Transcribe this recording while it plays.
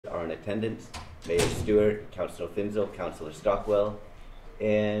in attendance. Mayor Stewart, Councillor Finzel, Councillor Stockwell,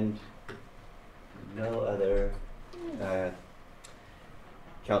 and no other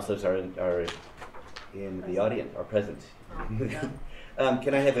councillors are in the audience, are present.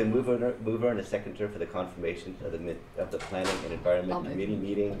 Can I have a mover and a seconder for the confirmation of the Planning and Environment Committee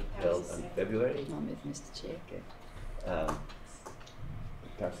meeting held on February? I'll move, Mr. Chair. Okay.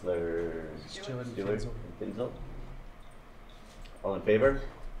 Councillor Stewart and Finzel. All in favour?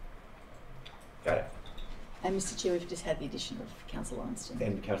 Got it. And Mr. Chair, we've just had the addition of Councillor Lawrence.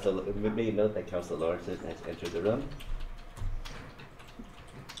 And Councillor, may you note that Councillor Lawrence has entered the room.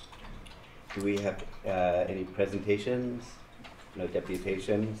 Do we have any presentations? No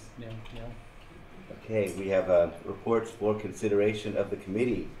deputations? No. Okay, we have reports for consideration of the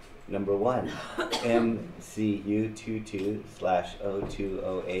committee. Number 1, MCU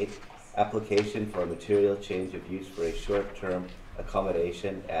 22/0208, application for a material change of use for a short-term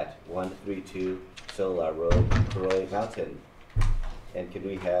accommodation at 132 Solar Road, Croy Mountain. And can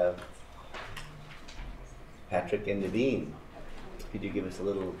we have Patrick and Nadine? Could you give us a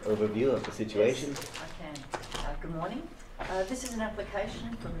little overview of the situation? Yes, I can. Good morning. This is an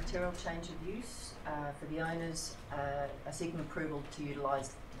application for material change of use for the owners are seeking approval to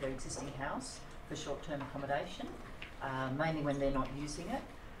utilise their existing house for short-term accommodation, mainly when they're not using it.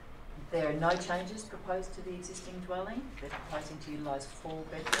 There are no changes proposed to the existing dwelling. They're proposing to utilise 4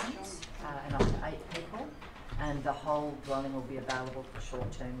 bedrooms and up to 8 people, and the whole dwelling will be available for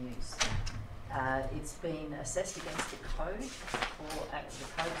short-term use. It's been assessed against the code for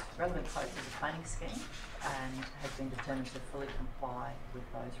relevant codes of the planning scheme and has been determined to fully comply with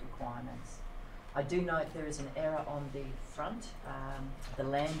those requirements. I do note there is an error on the front. The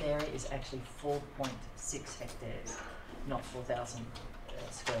land area is actually 4.6 hectares, not 4,000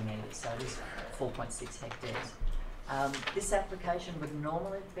 square metres, so it is 4.6 hectares. This application would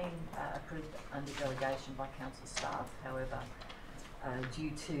normally have been approved under delegation by council staff. However,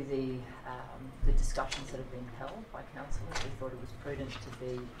 due to the discussions that have been held by councillors, we thought it was prudent to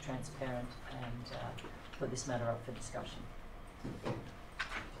be transparent and put this matter up for discussion.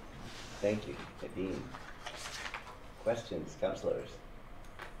 Thank you. Nadine. Questions, councillors?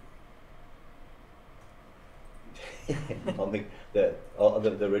 I'll make the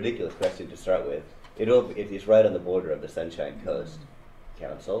ridiculous question to start with. It is right on the border of the Sunshine Coast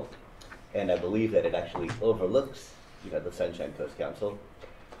Council, and I believe that it actually overlooks, the Sunshine Coast Council.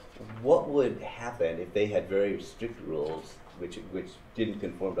 What would happen if they had very strict rules, which didn't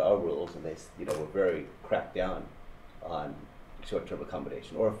conform to our rules, and they, were very cracked down on short-term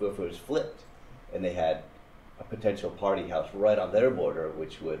accommodation, or if it was flipped, and they had a potential party house right on their border,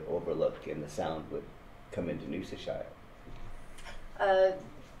 which would overlook, and the sound would come into Noosa Shire?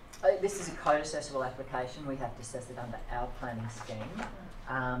 This is a code assessable application. We have to assess it under our planning scheme.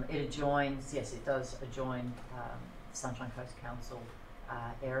 It adjoins, yes, it does adjoin Sunshine Coast Council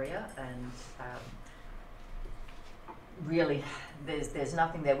area, and really there's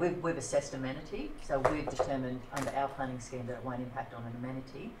nothing there. We've assessed amenity, so we've determined under our planning scheme that it won't impact on an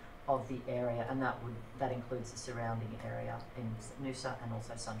amenity of the area, and that includes the surrounding area in Noosa and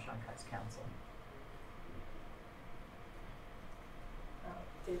also Sunshine Coast Council.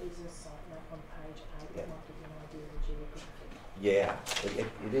 There is a site map on page 8 that might give you an idea of the geography. Yeah,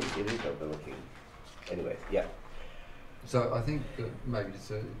 it is overlooking. Anyway, yeah. So I think maybe just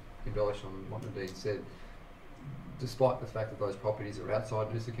to embellish on what Nadine said, despite the fact that those properties are outside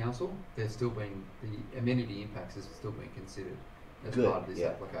Noosa Council, there's still been, the amenity impacts has still been considered as part of this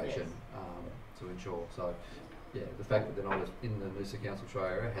application to ensure. So yeah, the fact that they're not in the Noosa Council show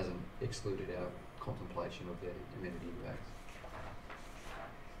area hasn't excluded our contemplation of their amenity impacts.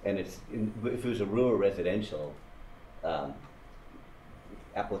 And if it was a rural residential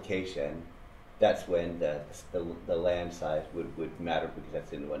application, that's when the land size would matter, because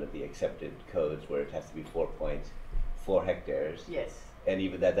that's in one of the accepted codes where it has to be 4.4 hectares. Yes. And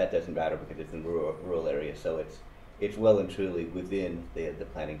even that doesn't matter because it's in rural area, so it's well and truly within the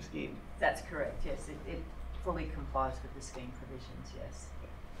planning scheme. That's correct. Yes, it fully complies with the scheme provisions. Yes.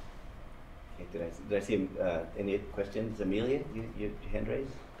 Okay, did I see any questions, Amelia? You hand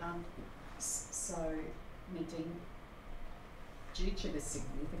raised. So, Nadine, due to the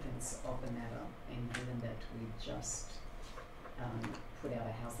significance of the matter, and given that we've just put out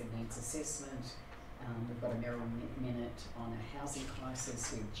a housing needs assessment, we've got a mirror minute on a housing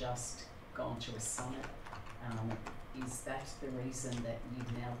crisis, we've just gone to a summit, is that the reason that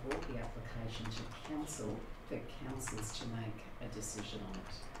you've now brought the application to council for councils to make a decision on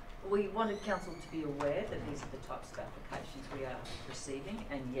it? We wanted council to be aware that these are the types of applications we are receiving,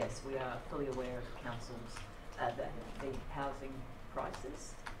 and yes, we are fully aware of council's the housing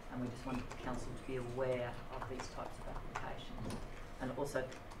crisis and we just wanted the council to be aware of these types of applications. And also,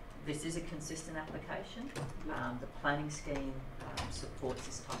 this is a consistent application. The planning scheme supports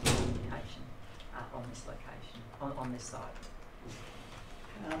this type of application on this location, on this site.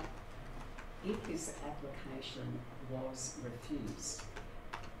 If this application was refused,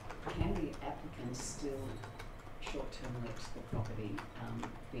 can the applicant still short-term let the property,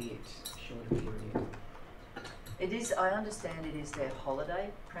 be it shorter period? It is, I understand it is their holiday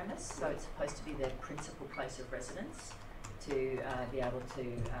premise, so it's supposed to be their principal place of residence to be able to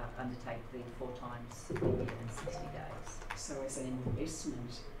undertake the 4 times a year in 60 days. So as an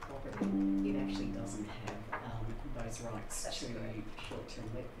investment property, it actually doesn't have those rights That's to correct. short-term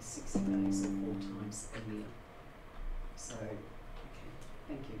let for 60 days or 4 times a year. So, okay,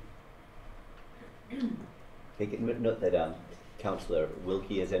 thank you. Take it, note that Councillor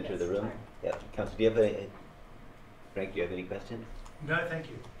Wilkie has entered the room. Sorry. Yeah, Councillor, do you have any, Frank, do you have any questions? No, thank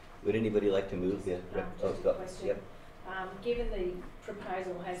you. Would anybody like to move the? Just a Scott. question. Yep. Given the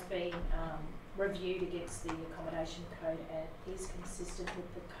proposal has been reviewed against the accommodation code and is consistent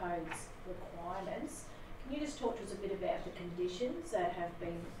with the code's requirements, can you just talk to us a bit about the conditions that have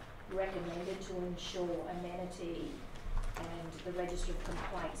been recommended to ensure amenity and the register of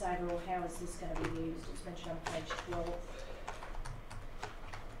complaints? Overall, how is this going to be used? It's mentioned on page 12.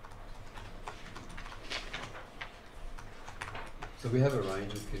 So we have a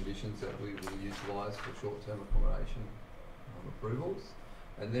range of conditions that we will utilise for short-term accommodation approvals,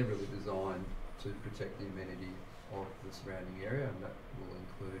 and they're really designed to protect the amenity of the surrounding area, and that will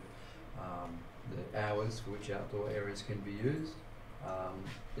include the hours for which outdoor areas can be used.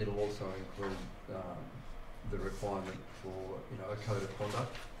 It'll also include the requirement for a code of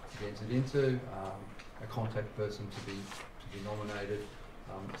conduct to be entered into, a contact person to be nominated.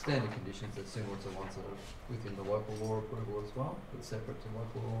 Standard conditions that's similar to ones that are within the local law approval as well, but separate to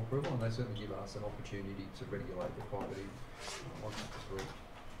local law approval, and they certainly give us an opportunity to regulate the property once it's approved.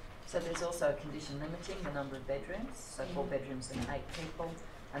 So there's also a condition limiting the number of bedrooms, so 4 bedrooms and 8 people,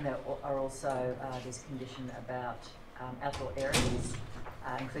 and there are also this condition about outdoor areas,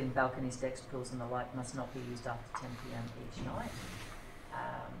 including balconies, decks, pools and the like, must not be used after 10 p.m. each night.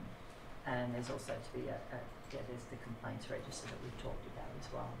 And there's also to be there's the complaints register that we've talked about as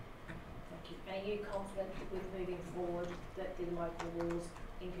well. Thank you. And are you confident that with moving forward that the local laws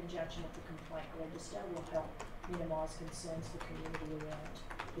in conjunction with the complaint register will help minimise concerns for community around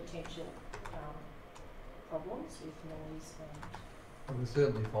potential problems with noise and... And we're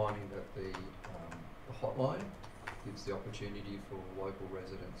certainly finding that the hotline gives the opportunity for local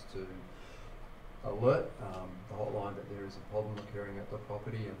residents to alert the hotline that there is a problem occurring at the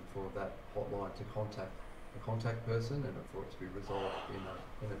property, and for that hotline to contact a contact person and for it to be resolved in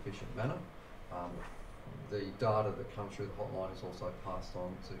an efficient manner. The data that comes through the hotline is also passed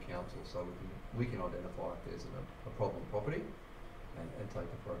on to council, so we can identify if there's a problem property and take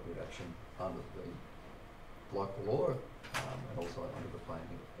appropriate action under the local law and also under the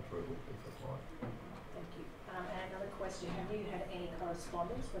planning approval if required. Thank you. And another question, have you had any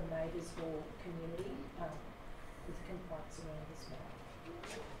correspondence from neighbours or community with complaints around this matter?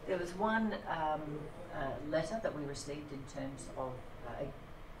 There was one letter that we received in terms of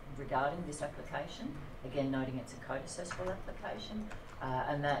regarding this application, again noting it's a code accessible application,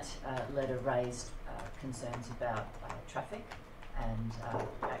 and that letter raised concerns about traffic and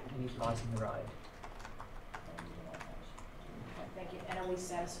utilising the road. Okay, thank you. And are we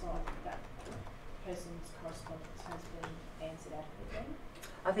satisfied that the person's correspondence has been answered adequately?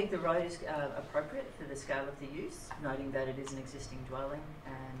 I think the road is appropriate for the scale of the use, noting that it is an existing dwelling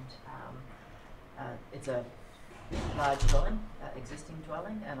and it's a large dwelling, existing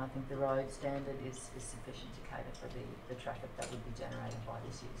dwelling, and I think the road standard is sufficient to cater for the traffic that would be generated by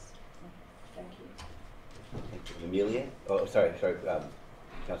this use. Thank you. Thank you. Amelia? Oh, sorry,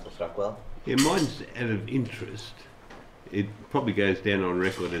 Councillor Stockwell. Yeah, mine's out of interest. It probably goes down on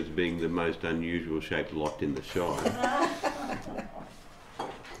record as being the most unusual shaped lot in the Shire.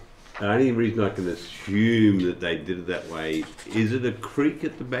 The only reason I can assume that they did it that way, is it a creek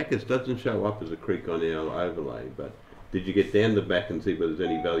at the back? It doesn't show up as a creek on our overlay, but did you get down the back and see whether there's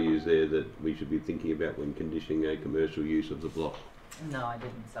any values there that we should be thinking about when conditioning a commercial use of the block? No, I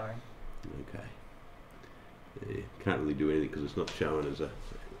didn't, sorry. Okay. Yeah, can't really do anything because it's not shown as a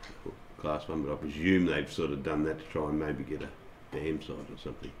class 1, but I presume they've sort of done that to try and maybe get a dam site or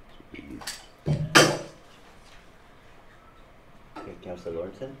something. Okay, Councillor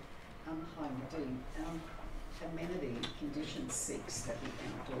Lawrenson? Hi, Nadine. Amenity condition 6 that the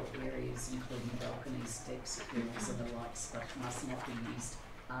outdoor areas, including balconies, decks, pools and the likes, but must not be used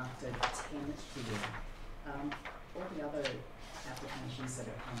after 10 p.m. all the other applications that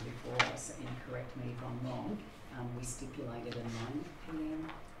have come before us, and correct me if I'm wrong, we stipulated a 9 PM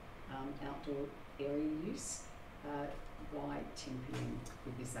outdoor area use. Why 10 PM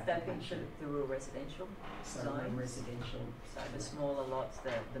with this That being application? the rural residential So zones. residential. So the smaller lots,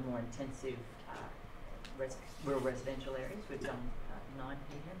 the more intensive rural residential areas, we've done 9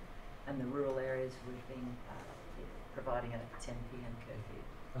 PM, and the rural areas we've been providing a 10 PM curfew.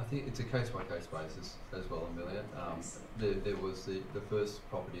 I think it's a case-by-case basis as well, Amelia. There was the first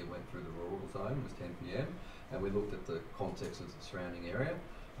property that went through the rural zone was 10 PM, and we looked at the context of the surrounding area.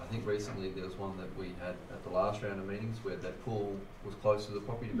 I think recently there was one that we had at the last round of meetings where that pool was close to the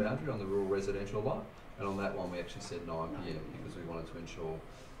property boundary on the rural residential lot, and on that one we actually said 9 PM because we wanted to ensure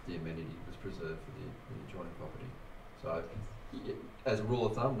the amenity was preserved for the adjoining property. So, as a rule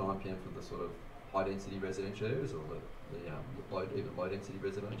of thumb, 9 PM for the sort of high-density residential areas or even low-density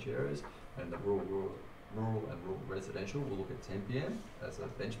residential areas, and the rural and rural residential will look at 10 PM as a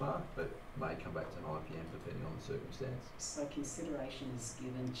benchmark, but may come back to 9 PM depending on the circumstance. So consideration is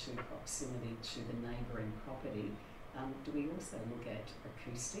given to proximity to the neighbouring property. Do we also look at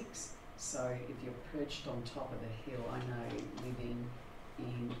acoustics? So if you're perched on top of a hill, I know living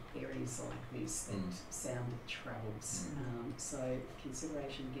in areas like this that sound travels. So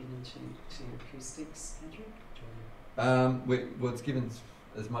consideration given to acoustics, Andrew? It's given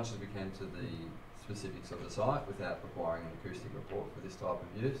as much as we can to the specifics of the site without requiring an acoustic report for this type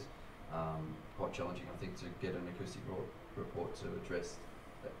of use. Quite challenging, I think, to get an acoustic report to address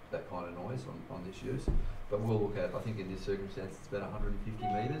that kind of noise on this use. But we'll look at, I think in this circumstance, it's about 150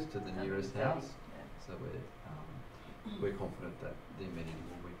 metres to the nearest house. Yeah. So we're confident that the amenity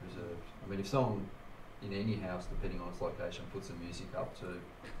will be preserved. I mean, if someone in any house, depending on its location, puts the music up to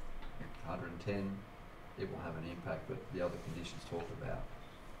 110, it will have an impact, but the other conditions talk about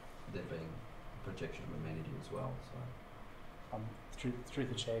there being protection of amenity as well. So, through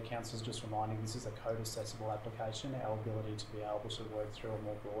the chair, councillors, just reminding this is a code accessible application. Our ability to be able to work through a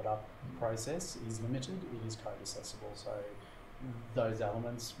more broader process is limited. It is code accessible, so those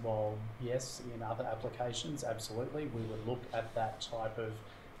elements, while yes, in other applications, absolutely, we would look at that type of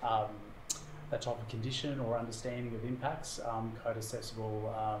condition or understanding of impacts. Code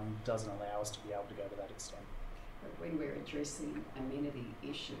accessible doesn't allow us to be able to go to that extent. But when we're addressing amenity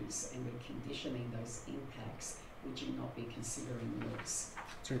issues and we're conditioning those impacts, would you not be considering noise?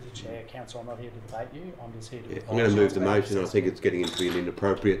 Through the chair, councillor, I'm not here to debate you. I'm just here to. I'm going to move the motion. I think it's getting into an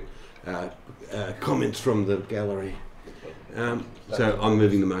inappropriate comments from the gallery. So I'm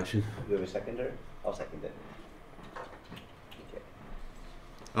moving the motion. Do you have a seconder? I'll second it.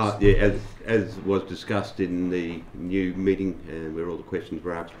 Yeah, as was discussed in the new meeting where all the questions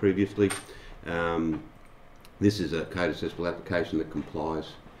were asked previously, this is a code accessible application that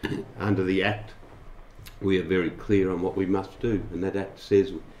complies under the Act. We are very clear on what we must do, and that Act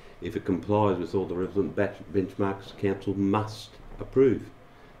says if it complies with all the relevant benchmarks, Council must approve.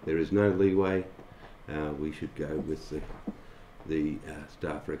 There is no leeway. We should go with the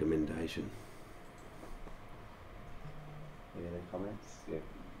staff recommendation. Any other comments? Yeah.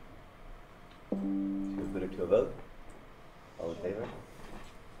 Should we put it to a vote? All in favor?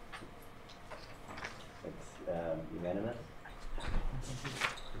 It's unanimous.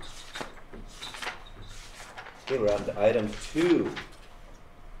 Okay, we're on to item 2.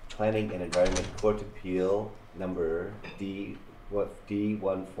 Planning and Environment Court Appeal number D14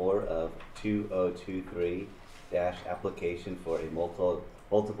 of 2023 application for a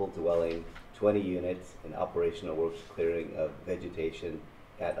multiple dwelling, 20 units and operational works clearing of vegetation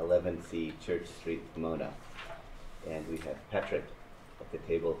at 11C Church Street, Pomona. And we have Patrick at the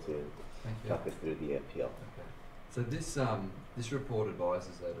table to talk us through the appeal. Okay. So this report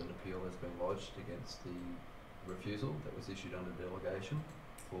advises that an appeal has been lodged against the refusal that was issued under delegation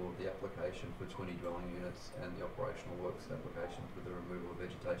for the application for 20 dwelling units and the operational works application for the removal of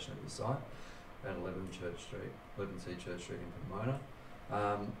vegetation at the site at 11C Church Street in Pomona.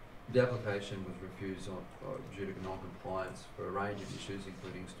 The application was refused due to non-compliance for a range of issues,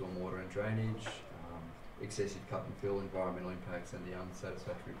 including stormwater and drainage, excessive cut and fill, environmental impacts, and the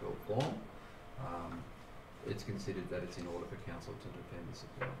unsatisfactory built form. It's considered that it's in order for council to defend this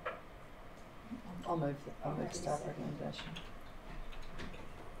appeal. I'll move the staff recommendation.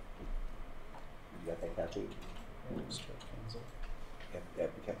 You got that, Kathy? Council. Yeah,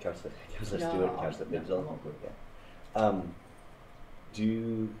 Councillor Stewart, No, Councillor no, Bidsell. I'm all good. Yeah.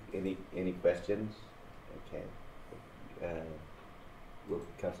 Any questions? Okay.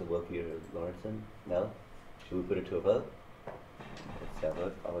 Councillor Wilkie or Lawrenson? No? Should we put it to a vote? Let's have a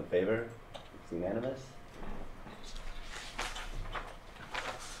vote. All in favor? It's unanimous.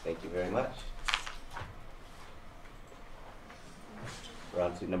 Thank you very much. We're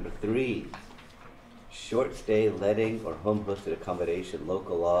on to number 3. Short stay letting or home hosted accommodation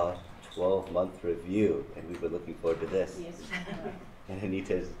local law 12-month review. And we've been looking forward to this. Yes. And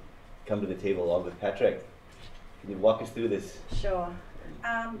Anita's come to the table along with Patrick. Can you walk us through this? Sure.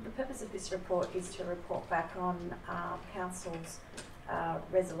 The purpose of this report is to report back on Council's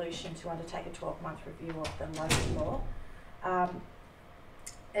resolution to undertake a 12-month review of the local law.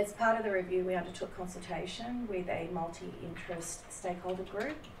 As part of the review, we undertook consultation with a multi-interest stakeholder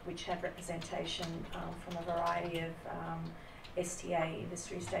group, which had representation from a variety of STA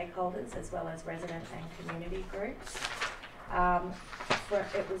industry stakeholders, as well as resident and community groups.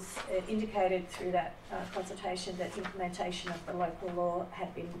 It was indicated through that consultation that implementation of the local law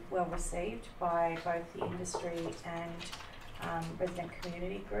had been well received by both the industry and resident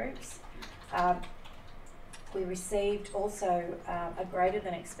community groups. We received also a greater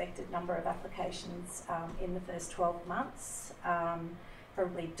than expected number of applications in the first 12 months,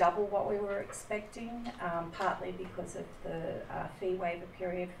 probably double what we were expecting, partly because of the fee waiver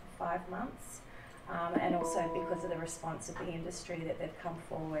period for 5 months. And also because of the response of the industry that they've come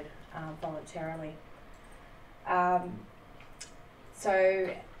forward voluntarily.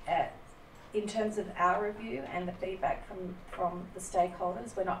 In terms of our review and the feedback from the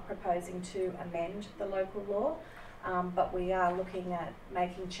stakeholders, we're not proposing to amend the local law, but we are looking at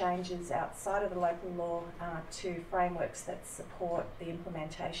making changes outside of the local law to frameworks that support the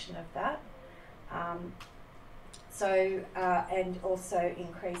implementation of that. And also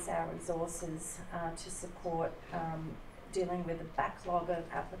increase our resources to support dealing with the backlog of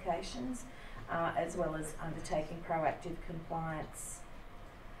applications, as well as undertaking proactive compliance.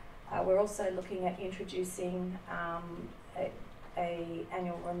 We're also looking at introducing a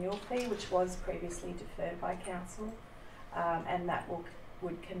annual renewal fee, which was previously deferred by Council, and that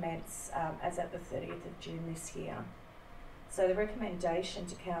would commence as at the 30th of June this year. So the recommendation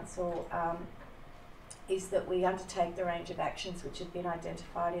to Council is that we undertake the range of actions which have been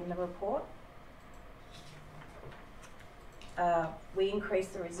identified in the report. We increase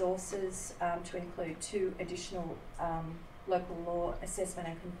the resources to include 2 additional local law assessment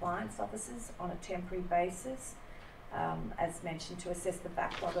and compliance officers on a temporary basis, as mentioned, to assess the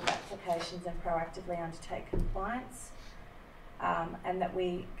backlog of applications and proactively undertake compliance, and that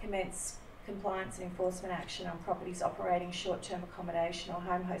we commence compliance and enforcement action on properties operating short-term accommodation or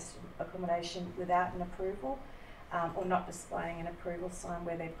home-hosted accommodation without an approval, or not displaying an approval sign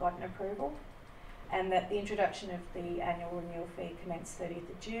where they've got an approval, and that the introduction of the annual renewal fee commenced 30th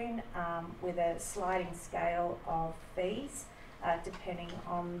of June with a sliding scale of fees depending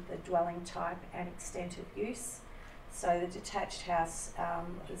on the dwelling type and extent of use. So the detached house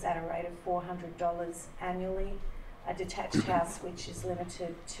is at a rate of $400 annually. A detached house which is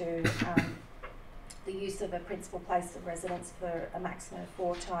limited to the use of a principal place of residence for a maximum of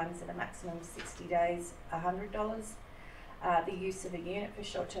 4 times and a maximum of 60 days, $100. The use of a unit for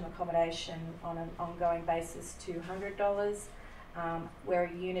short-term accommodation on an ongoing basis, $200. Where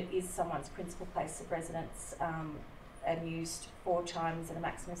a unit is someone's principal place of residence and used 4 times and a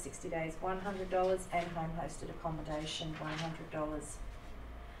maximum of 60 days, $100, and home-hosted accommodation, $100.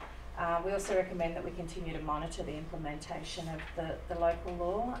 We also recommend that we continue to monitor the implementation of the local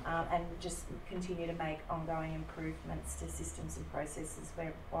law and just continue to make ongoing improvements to systems and processes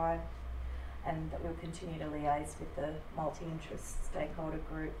where required, and that we'll continue to liaise with the multi-interest stakeholder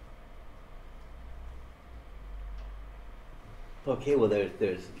group. Okay, well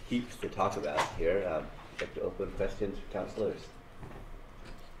there's heaps to talk about here. I'd like to open questions for councillors.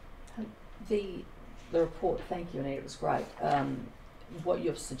 The report, thank you, Anita, it was great. What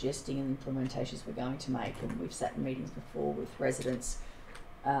you're suggesting and implementations we're going to make, and we've sat in meetings before with residents,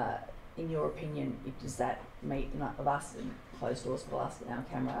 in your opinion, does that meet, of us in closed doors for us in our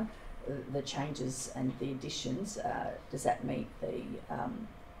camera, the changes and the additions, does that meet the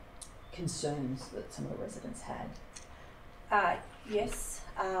concerns that some of the residents had? Yes,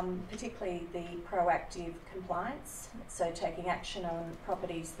 particularly the proactive compliance, so taking action on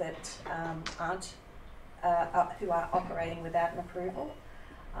properties that who are operating without an approval,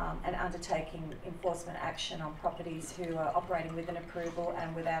 and undertaking enforcement action on properties who are operating with an approval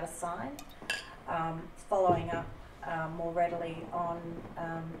and without a sign, following up more readily on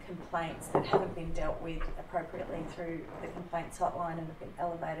complaints that haven't been dealt with appropriately through the complaints hotline and have been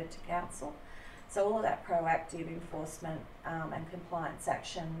elevated to council. So all of that proactive enforcement and compliance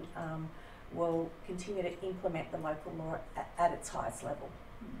action will continue to implement the local law at its highest level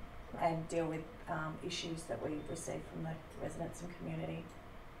and deal with issues that we receive from the residents and community.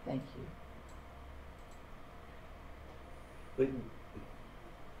 Thank you.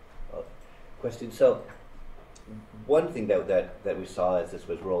 Question. So, one thing that we saw as this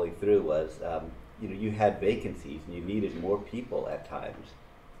was rolling through was, you had vacancies and you needed more people at times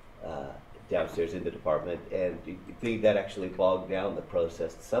downstairs in the department, and you think that actually bogged down the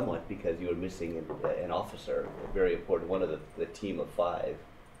process somewhat because you were missing an officer, a very important one of the team of 5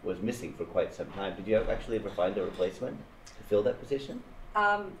 was missing for quite some time. Did you actually ever find a replacement to fill that position?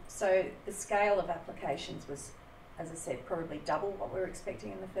 So the scale of applications was, as I said, probably double what we were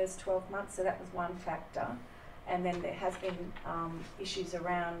expecting in the first 12 months, so that was one factor. And then there has been issues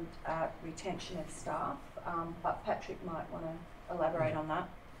around retention of staff, but Patrick might want to elaborate on that.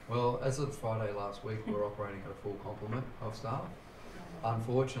 Well, as of Friday last week, we're operating at a full complement of staff.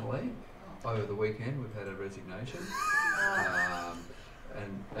 Unfortunately, over the weekend, we've had a resignation,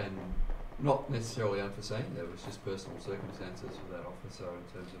 and not necessarily unforeseen. There was just personal circumstances for that officer in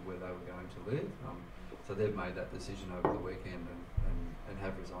terms of where they were going to live. So they've made that decision over the weekend and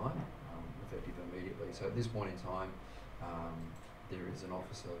have resigned, effective immediately. So at this point in time, there is an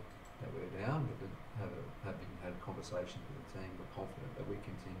officer that we're down, but having had conversations with the team, we're confident that we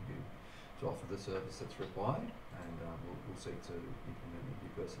continue to offer the service that's required, and we'll seek to implement a new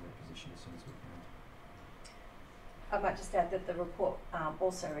person in position as soon as we can. I might just add that the report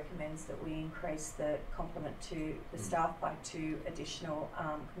also recommends that we increase the complement to the staff by 2 additional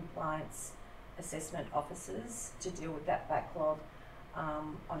compliance assessment officers to deal with that backlog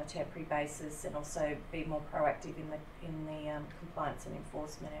on a temporary basis, and also be more proactive in the compliance and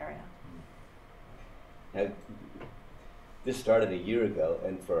enforcement area. Now, this started a year ago,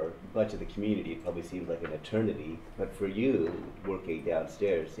 and for much of the community it probably seems like an eternity, but for you working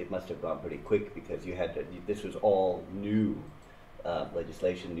downstairs it must have gone pretty quick because you had to, this was all new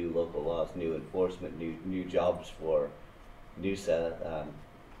legislation, new local laws, new enforcement, new jobs for Noosa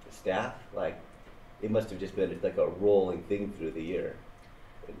staff. Like, it must have just been like a rolling thing through the year,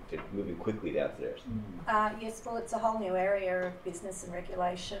 moving quickly downstairs. Yes, well, it's a whole new area of business and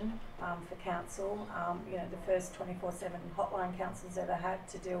regulation for council. The first 24/7 hotline council's ever had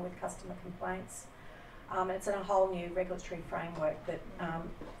to deal with customer complaints. It's in a whole new regulatory framework that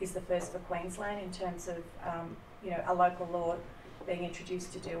is the first for Queensland in terms of a local law being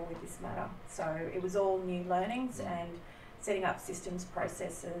introduced to deal with this matter. So it was all new learnings and setting up systems,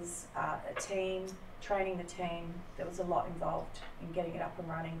 processes, a team, training the team. There was a lot involved in getting it up and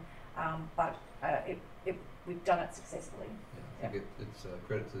running, but we've done it successfully. Yeah, I think it's a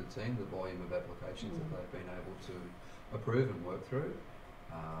credit to the team, the volume of applications that they've been able to approve and work through.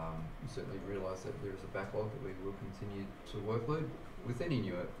 We certainly realise that there is a backlog that we will continue to work with any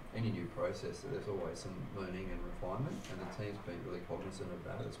new process. There's always some learning and refinement, and the team's been really cognisant of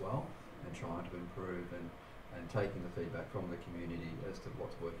that as well, and trying to improve and taking the feedback from the community as to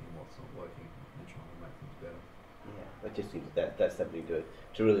what's working and what's not working, and trying to make things better. Yeah, it just seems that's something to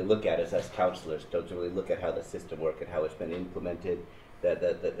really look at as councillors, to really look at how the system works and how it's been implemented,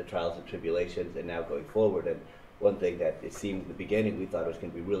 the trials and tribulations, and now going forward. And one thing that it seemed at the beginning, we thought it was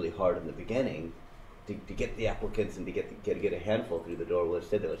going to be really hard in the beginning to get the applicants and to get a handful through the door. Was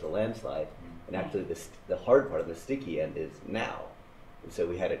said there was a landslide, and actually the hard part of the sticky end is now. And so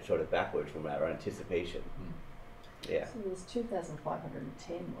we had it sort of backwards from our anticipation. Yeah. So there was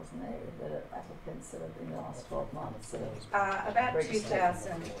 2,510, wasn't there, that applicants that have in the last 12 months that have about registered.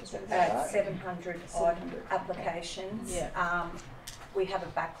 2,700 odd applications. Yeah. We have a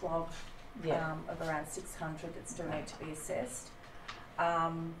backlog Yeah. of around 600 that still need to be assessed.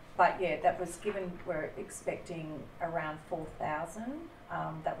 But yeah, that was given, we're expecting around 4,000.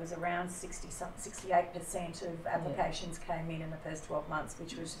 That was around 68% of applications came in the first 12 months,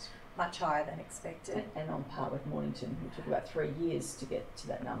 which was much higher than expected. And on par with Mornington, who took about 3 years to get to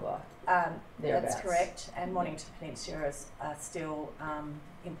that number. That's correct. And Mornington Peninsula are still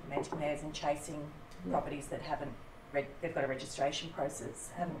implementing theirs and chasing properties that haven't, they've got a registration process,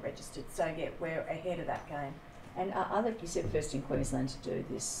 haven't registered. So yeah, we're ahead of that game. And you said first in Queensland to do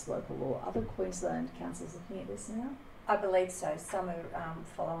this local law. Other Queensland councils looking at this now? I believe so. Some are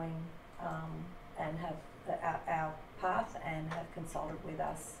following and have our path and have consulted with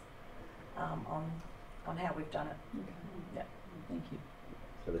us on how we've done it. Okay. Yeah. Thank you.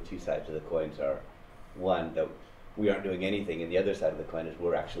 So the two sides of the coins are, one, that we aren't doing anything, and the other side of the coin is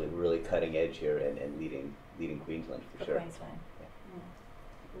we're actually really cutting edge here and leading Queensland for sure. Queensland.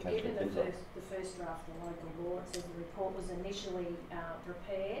 Given the first draft of the local law, it says the report was initially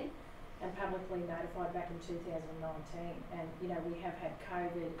prepared and publicly notified back in 2019, and we have had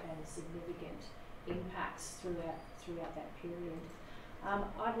COVID and significant impacts throughout that period.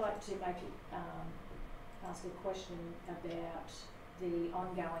 I'd like to ask a question about the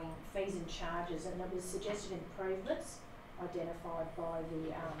ongoing fees and charges, and it was suggested improvements identified by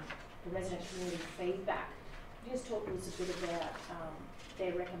the resident community feedback. you just talk to us a bit about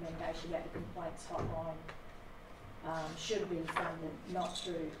their recommendation about the complaints hotline should be funded not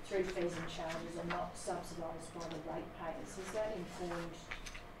through fees and charges and not subsidised by the ratepayers. Has that informed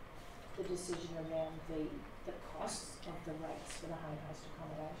the decision around the costs of the rates for the home-based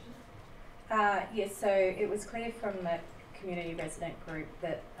accommodation? Yes, so it was clear from the community resident group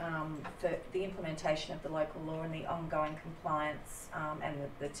that for the implementation of the local law and the ongoing compliance and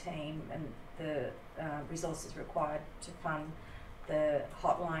the team and the resources required to fund the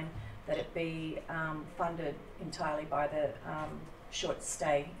hotline, that it be funded entirely by the short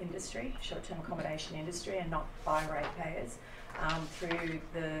stay industry, short-term accommodation industry, and not by ratepayers through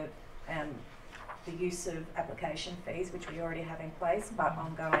the use of application fees, which we already have in place, but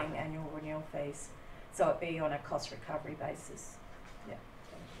ongoing annual renewal fees. So it be on a cost recovery basis. Yeah.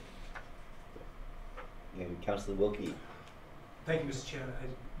 And Councillor Wilkie. Thank you, Mr. Chair.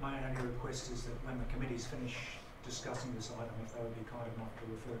 My only request is that when the committees finish discussing this item, if they would be kind enough to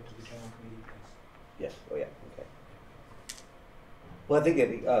refer it to the General Committee, please. Yes. Oh, yeah. Okay. Well, I think that,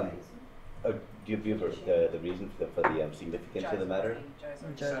 do you have the reason for the significance of the matter? So,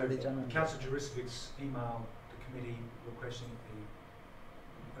 Councillor Jurisovic's emailed the committee requesting it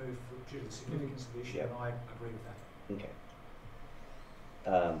be moved due to the significance of the issue, Yep. and I agree with that.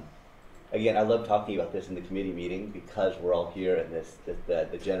 Okay. Again, I love talking about this in the committee meeting because we're all here, and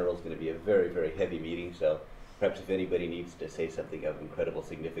the general is going to be a very, very heavy meeting. So perhaps if anybody needs to say something of incredible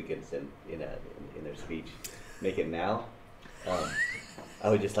significance in their speech, make it now. I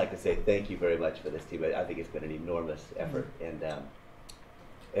would just like to say thank you very much for this team. I think it's been an enormous effort,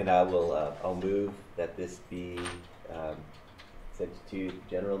 and I'll move that this be sent to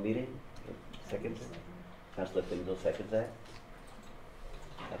general meeting. Second, Councillor Finzel seconds that.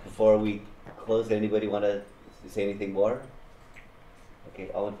 Before we close, anybody want to say anything more? Okay,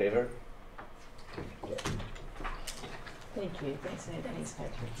 all in favor? Okay. Thank you. Thanks, Ned. Thanks,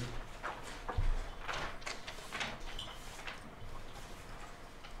 Patrick.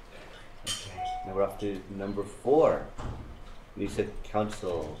 Okay, now we're off to number 4. Noosa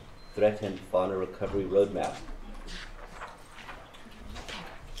Council Threatened Fauna Recovery Roadmap.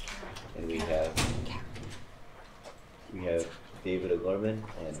 And we have David O'Gorman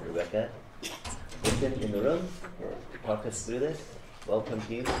and Rebecca Wilson in the room to talk us through this. Welcome,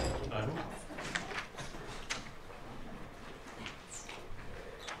 team.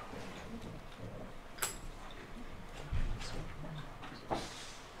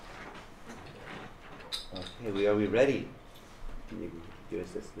 Okay, are we ready? Can you give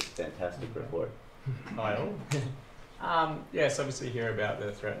us this fantastic report? Hi all. Yes, obviously hear about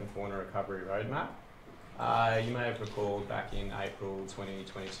the Threatened Fauna Recovery Roadmap. You may have recalled back in April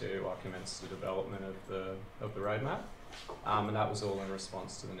 2022 I commenced the development of the roadmap, and that was all in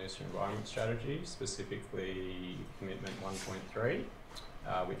response to the Noosa Environment Strategy, specifically Commitment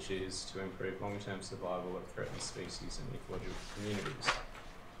 1.3, which is to improve long-term survival of threatened species and ecological communities.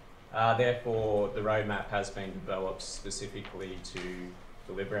 Therefore, the roadmap has been developed specifically to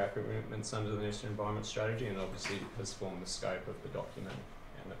deliver our commitments under the Noosa Environment Strategy, and obviously has formed the scope of the document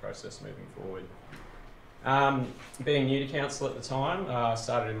and the process moving forward. Being new to council at the time,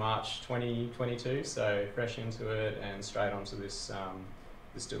 started in March 2022, so fresh into it and straight onto this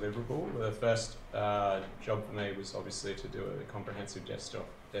deliverable. The first job for me was obviously to do a comprehensive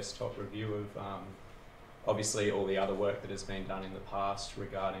desktop review of obviously all the other work that has been done in the past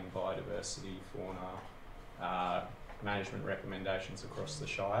regarding biodiversity, fauna, management recommendations across the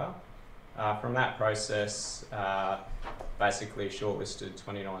Shire. From that process, basically shortlisted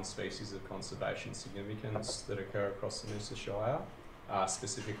 29 species of conservation significance that occur across the Noosa Shire,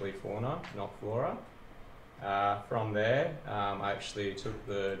 specifically fauna, not flora. From there, I actually took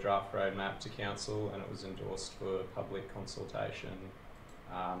the draft roadmap to council and it was endorsed for public consultation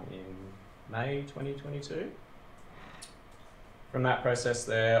in May 2022. From that process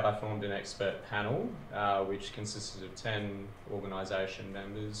there, I formed an expert panel, which consisted of 10 organisation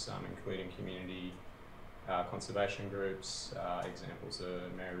members, including community conservation groups, examples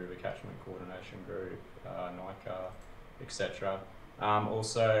of Mary River Catchment Coordination Group, NICA, etc.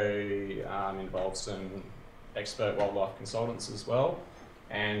 Also involved some expert wildlife consultants as well,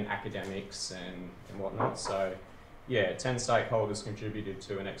 and academics and whatnot. So yeah, 10 stakeholders contributed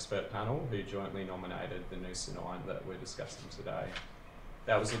to an expert panel who jointly nominated the Noosa 9 that we're discussing today.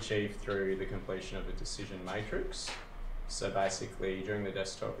 That was achieved through the completion of a decision matrix. So basically, during the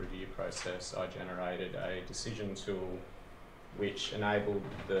desktop review process, I generated a decision tool which enabled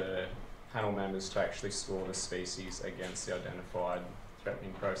the panel members to actually score the species against the identified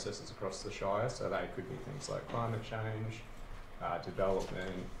threatening processes across the Shire. So they could be things like climate change,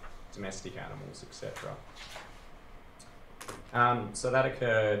 development, domestic animals, etc. So that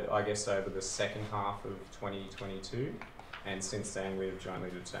occurred, I guess, over the second half of 2022, and since then we've jointly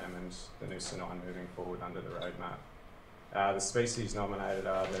determined the Noosa 9 moving forward under the roadmap. The species nominated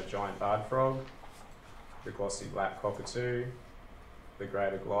are the giant barred frog, the glossy black cockatoo, the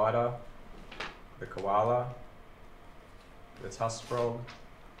greater glider, the koala, the tusk frog,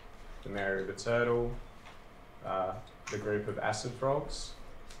 the Mary River turtle, the group of acid frogs,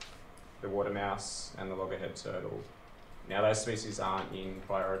 the water mouse, and the loggerhead turtle. Now those species aren't in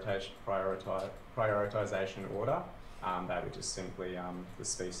prioritisation order. They were just simply the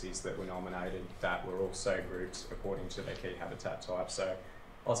species that were nominated that were also grouped according to their key habitat type. So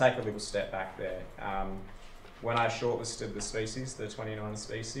I'll take a little step back there. When I shortlisted the species, the 29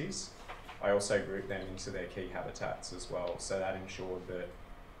 species, I also grouped them into their key habitats as well. So that ensured that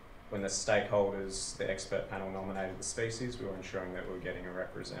when the stakeholders, the expert panel nominated the species, we were ensuring that we were getting a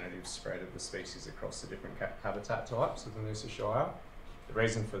representative spread of the species across the different habitat types of the Noosa Shire. The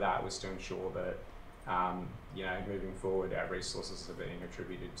reason for that was to ensure that, you know, moving forward, our resources are being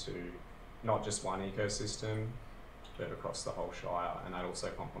attributed to not just one ecosystem, but across the whole Shire, and that also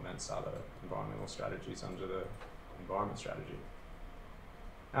complements other environmental strategies under the environment strategy.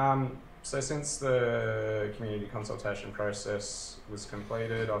 So since the community consultation process was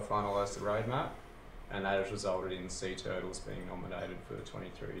completed, I finalised the roadmap, and that has resulted in sea turtles being nominated for the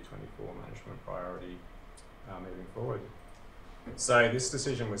 23-24 management priority moving forward. So this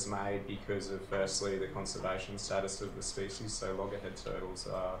decision was made because of, firstly, the conservation status of the species. So loggerhead turtles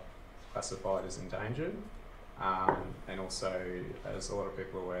are classified as endangered, and also, as a lot of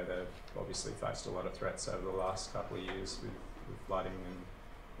people are aware, they've obviously faced a lot of threats over the last couple of years with flooding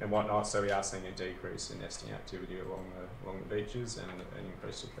and whatnot. So we are seeing a decrease in nesting activity along the beaches, and an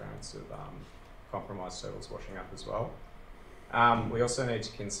increased occurrence of compromised turtles washing up as well. We also need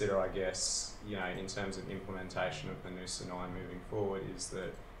to consider, I guess, you know, in terms of implementation of the Noosa 9 moving forward, is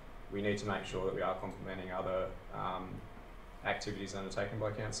that we need to make sure that we are complementing other activities undertaken by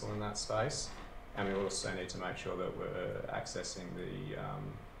council in that space, and we also need to make sure that we're accessing the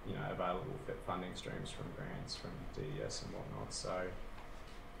you know, available funding streams from grants, from DES and whatnot. So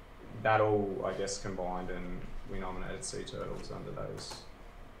that all, I guess, combined, and we nominated sea turtles under those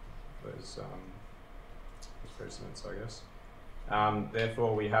precedents, I guess.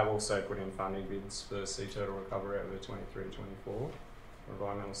 Therefore, we have also put in funding bids for sea turtle recovery over 23-24 for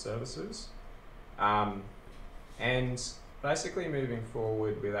environmental services. And basically moving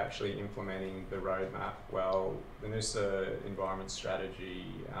forward with actually implementing the roadmap, well, the Noosa environment strategy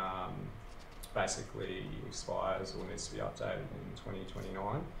basically expires or needs to be updated in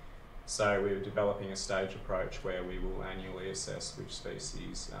 2029. So we're developing a stage approach where we will annually assess which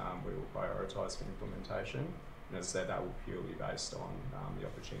species we will prioritise for implementation. And as I said, that will purely be based on the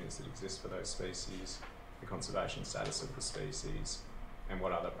opportunities that exist for those species, the conservation status of the species, and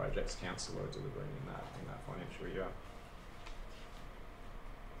what other projects council are delivering in that financial year.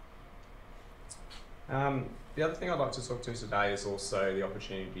 The other thing I'd like to talk to today is also the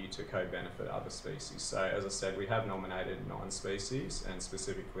opportunity to co-benefit other species. So as I said, we have nominated 9 species, and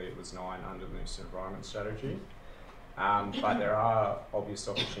specifically it was 9 under the Noosa Environment Strategy. But there are obvious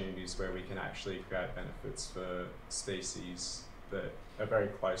opportunities where we can actually create benefits for species that are very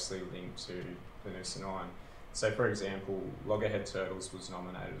closely linked to the Noosa 9. So for example, loggerhead turtles was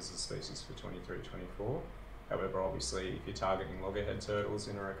nominated as a species for 23-24. However, obviously, if you're targeting loggerhead turtles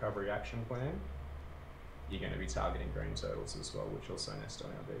in a recovery action plan, you're going to be targeting green turtles as well, which also nest on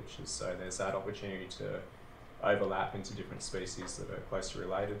our beaches. So there's that opportunity to overlap into different species that are closely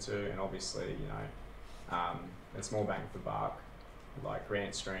related to, and obviously, you know, it's more bang for buck. Like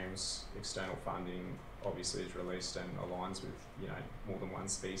grant streams, external funding obviously is released and aligns with, you know, more than one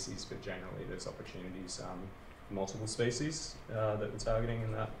species, but generally there's opportunities for multiple species that we're targeting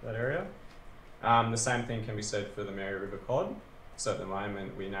in that area. The same thing can be said for the Mary River cod. So at the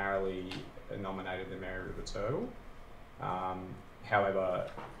moment we narrowly nominated the Mary River turtle. However,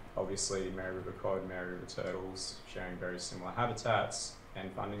 obviously Mary River cod, Mary River turtles sharing very similar habitats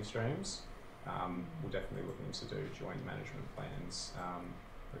and funding streams. We're definitely looking to do joint management plans,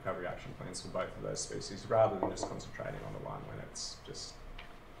 recovery action plans for both of those species, rather than just concentrating on the one when it's just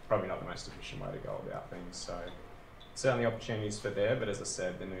probably not the most efficient way to go about things. So certainly opportunities for there, but as I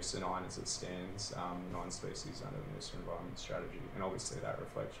said, the Noosa 9 as it stands, 9 species under the Noosa Environment Strategy, and obviously that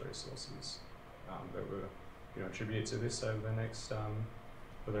reflects resources that we're going to attribute to this over the next,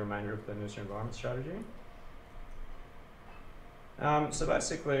 for the remainder of the Noosa Environment Strategy. So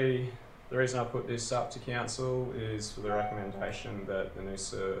basically, the reason I put this up to council is for the recommendation that the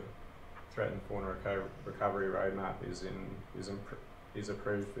Noosa Threatened Fauna Recovery Roadmap is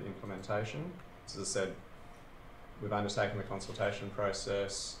approved for implementation. As I said, we've undertaken the consultation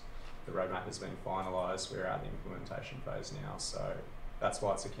process, the roadmap has been finalised, we're at the implementation phase now, so that's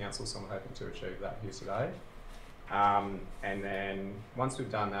why it's a council, so I'm hoping to achieve that here today. And then once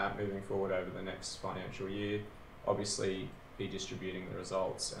we've done that, moving forward over the next financial year, obviously be distributing the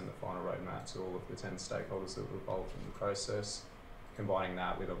results and the final roadmap to all of the 10 stakeholders that were involved in the process, combining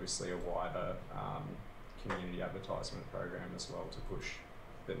that with obviously a wider community advertisement program as well to push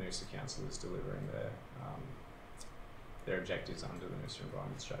that Noosa Council is delivering their objectives under the Noosa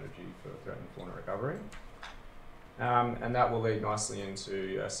Environment Strategy for Threat and Fauna Recovery. And that will lead nicely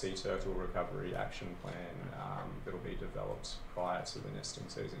into a sea turtle recovery action plan that will be developed prior to the nesting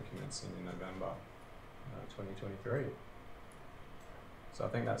season commencing in November 2023. So I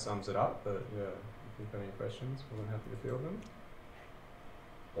think that sums it up, but yeah, if you've got any questions, we're happy to field them.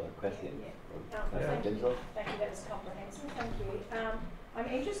 Question? Thank you, that was comprehensive, thank you. I'm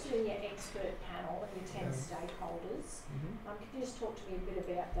interested in your expert panel and your 10 stakeholders. Could you just talk to me a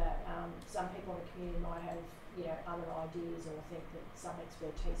bit about that? Some people in the community might have, other ideas or think that some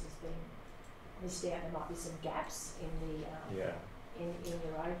expertise has been missed out. There might be some gaps in the in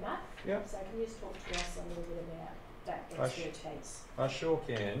your roadmap. Yeah. So can you just talk to us a little bit about that expertise? I sure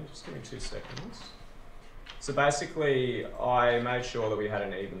can. Just give me 2 seconds. So basically, I made sure that we had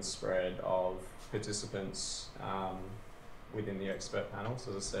an even spread of participants within the expert panel.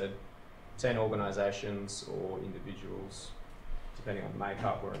 So as I said, 10 organisations or individuals, depending on the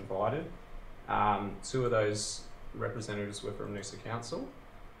makeup, were invited. 2 of those representatives were from Noosa Council.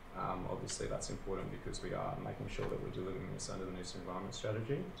 Obviously that's important because we are making sure that we're delivering this under the Noosa Environment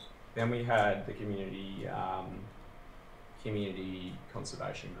Strategy. Then we had the community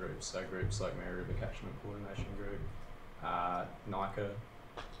conservation groups, so groups like Mary River Catchment Coordination Group, NICA,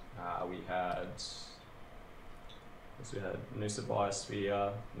 we had Noosa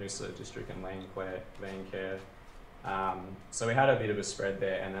Biosphere, Noosa District and Land Care. So we had a bit of a spread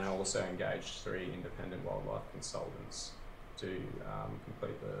there, and then I also engaged 3 independent wildlife consultants to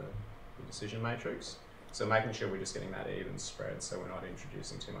complete the decision matrix. So making sure we're just getting that even spread, so we're not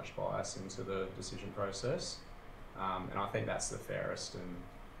introducing too much bias into the decision process. And I think that's the fairest and,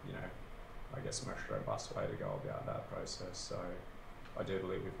 I guess most robust way to go about that process. So I do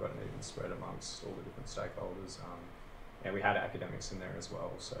believe we've got an even spread amongst all the different stakeholders. And we had academics in there as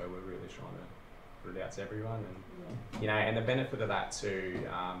well, so we're really trying to put it out to everyone. And, and the benefit of that too,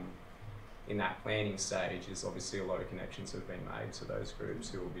 in that planning stage, is obviously a lot of connections have been made to those groups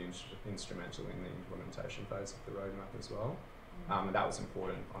who will be instrumental in the implementation phase of the roadmap as well. And that was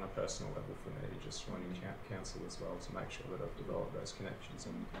important on a personal level for me, just joining council as well, to make sure that I've developed those connections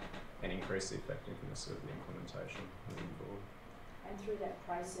and increase the effectiveness of the implementation moving forward. And through that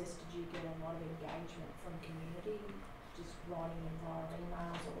process, did you get a lot of engagement from community, just writing environmental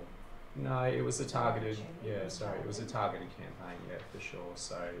emails or? No, it was a targeted, it was a targeted campaign, for sure.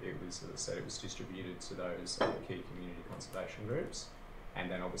 So it was, as I said, it was distributed to those key community conservation groups,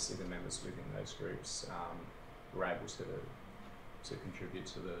 and then obviously the members within those groups were able to contribute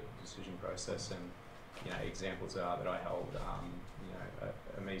to the decision process. And examples are that I held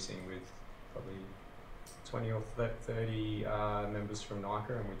a meeting with probably 20 or 30 members from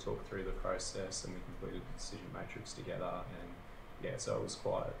NICA, and we talked through the process and we completed the decision matrix together. And so it was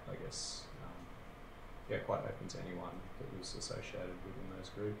quite, I guess, quite open to anyone that was associated within those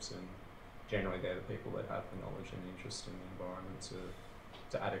groups, and generally they're the people that have the knowledge and the interest in the environment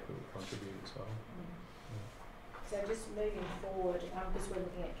to adequately contribute as well. So just moving forward, because we're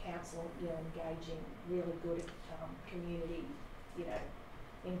looking at council, engaging really good community,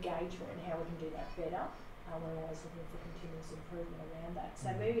 engagement and how we can do that better. We're always looking for continuous improvement around that. So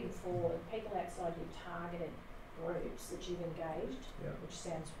moving forward, people outside your targeted groups that you've engaged, which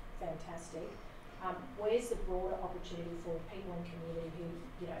sounds fantastic. Where's the broader opportunity for people in community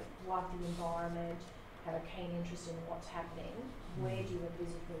who, love the environment, have a keen interest in what's happening? Where do you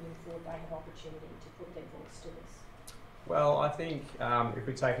envisage moving forward they have opportunity to put their voice to this? Well, I think if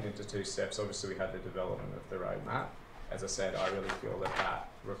we take it into 2 steps, obviously we had the development of the roadmap. As I said, I really feel that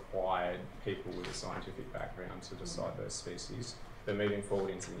required people with a scientific background to decide those species. But moving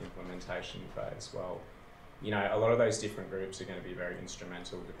forward into the implementation phase, a lot of those different groups are going to be very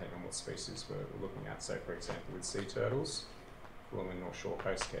instrumental depending on what species we're looking at. So for example, with sea turtles, Wollongong North Shore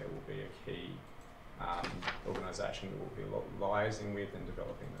Coast Care will be a key organisation that we'll be liaising with and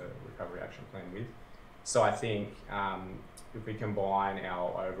developing the recovery action plan with. So I think if we combine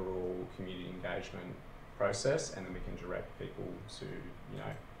our overall community engagement process, and then we can direct people to,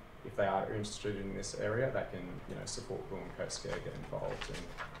 if they are interested in this area, they can, support Wollongong Coast Care, get involved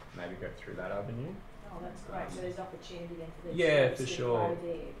and maybe go through that avenue. Oh, that's great. So there's opportunity then for the Yeah, groups for to sure. grow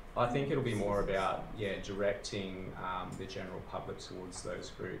there. I think it'll be more about directing the general public towards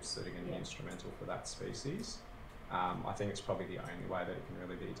those groups that are going to be instrumental for that species. I think it's probably the only way that it can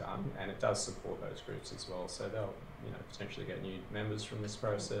really be done, and it does support those groups as well. So they'll potentially get new members from this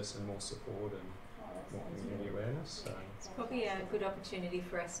process and more support and more community awareness. So It's probably a good opportunity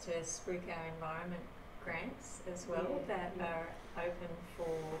for us to spruik our environment grants as well that are open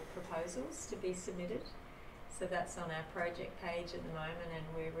for proposals to be submitted. So that's on our project page at the moment, and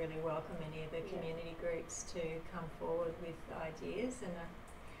we really welcome any of the community groups to come forward with ideas. And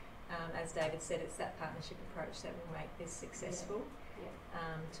as David said, it's that partnership approach that will make this successful.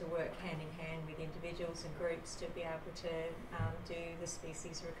 To work hand in hand with individuals and groups to be able to do the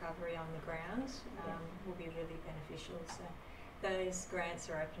species recovery on the ground will be really beneficial. So those grants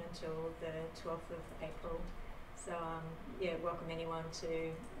are open until the 12th of April. So welcome anyone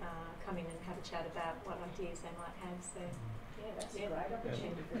to come in and have a chat about what ideas they might have. So that's a great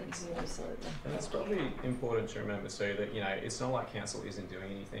opportunity for them to Absolutely. And it's probably important to remember too that it's not like council isn't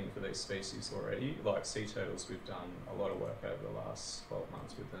doing anything for these species already. Like sea turtles, we've done a lot of work over the last 12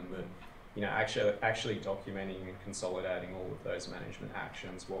 months with them, but actually documenting and consolidating all of those management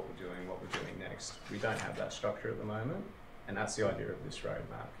actions, what we're doing next. We don't have that structure at the moment, and that's the idea of this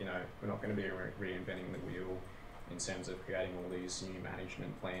roadmap. We're not going to be reinventing the wheel in terms of creating all these new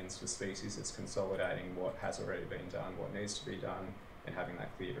management plans for species. It's consolidating what has already been done, what needs to be done, and having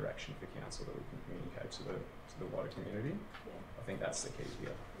that clear direction for council that we can communicate to the wider community. I think that's the key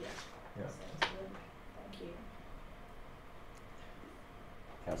here. Sounds good. Thank you.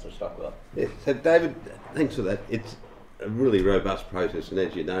 Councillor Stockwell. Yeah, so David, thanks for that. It's a really robust process, and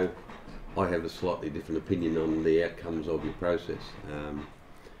as you know, I have a slightly different opinion on the outcomes of your process.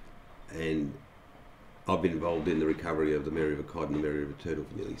 And I've been involved in the recovery of the Mary River cod and the Mary River turtle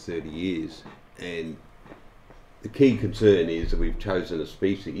for nearly 30 years, and the key concern is that we've chosen a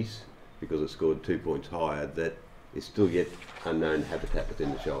species, because it scored 2 points higher, that is still yet unknown habitat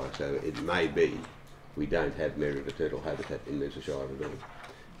within the Shire. So it may be we don't have Mary River turtle habitat in Noosa Shire at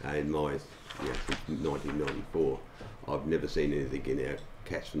all. In my, since 1994, I've never seen anything in our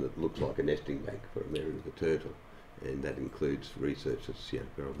catchment that looks like a nesting bank for a Mary River turtle, and that includes research that's,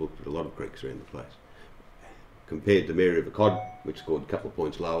 where I've looked at a lot of creeks around the place. Compared to Mary River cod, which scored a couple of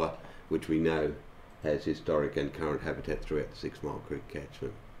points lower, which we know has historic and current habitat throughout the 6 Mile Creek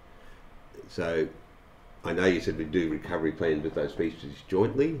catchment. So I know you said we do recovery plans with those species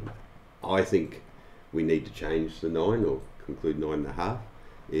jointly. I think we need to change the 9 or conclude 9.5.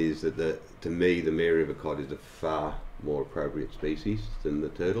 Is that to me the Mary River cod is a far more appropriate species than the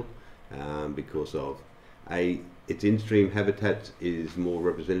turtle, because of its in-stream habitat is more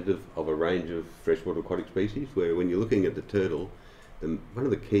representative of a range of freshwater aquatic species, where when you're looking at the turtle, one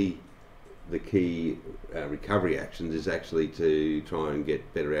of the key recovery actions is actually to try and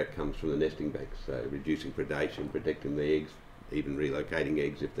get better outcomes from the nesting banks, so reducing predation, protecting the eggs, even relocating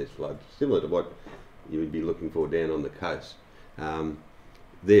eggs if there's floods, similar to what you would be looking for down on the coast.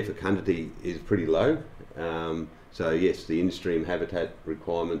 Their fecundity is pretty low, so yes, the in-stream habitat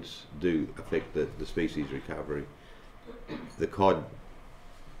requirements do affect the species recovery. The cod,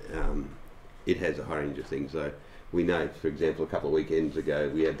 it has a range of things. So we know, for example, a couple of weekends ago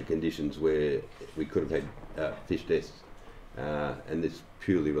we had the conditions where we could have had fish deaths, and this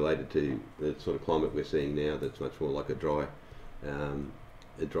purely related to the sort of climate we're seeing now that's much more like a dry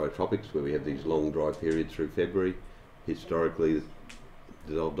tropics, where we have these long dry periods through February, historically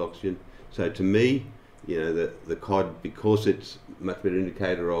dissolved oxygen. So to me, the cod, because it's a much better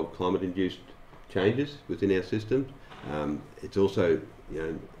indicator of climate-induced changes within our systems, it's also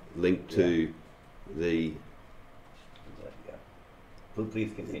linked to the.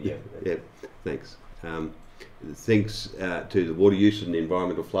 Please continue. Yeah, thanks. Thanks to the water use and the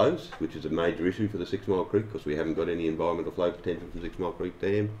environmental flows, which is a major issue for the 6 Mile Creek, because we haven't got any environmental flow potential from 6 Mile Creek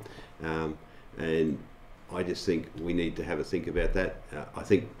Dam, and I just think we need to have a think about that. I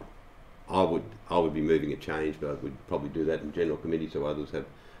think I would be moving a change, but I would probably do that in general committee so others have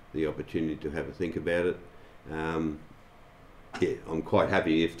the opportunity to have a think about it. I'm quite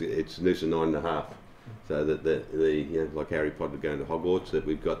happy if it's Noosa 9.5, so that like Harry Potter going to Hogwarts, that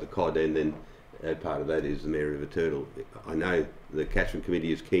we've got the cod, and then part of that is the Mary River turtle. I know the catchment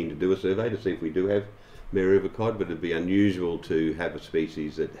committee is keen to do a survey to see if we do have Mary River cod, but it'd be unusual to have a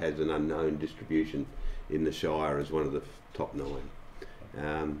species that has an unknown distribution in the Shire as one of the top 9.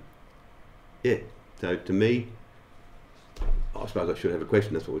 So to me, I suppose I should have a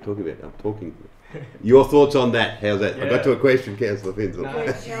question. That's what we're talking about. I'm talking. Your thoughts on that? How's that? I got to a question, Councillor Finzel.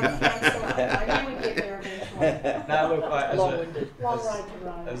 Councillor, I knew we'd get there eventually. No, look, Long-winded. Long road to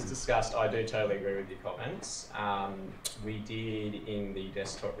roam. as discussed, I do totally agree with your comments. We did, in the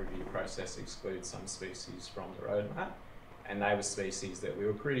desktop review process, exclude some species from the roadmap, and they were species that we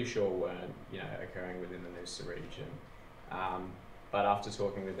were pretty sure weren't, occurring within the Noosa region. But after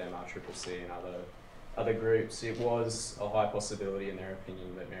talking with them, RCCC and other groups, it was a high possibility in their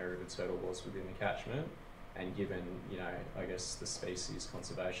opinion that Mary River turtle was within the catchment. And given, I guess the species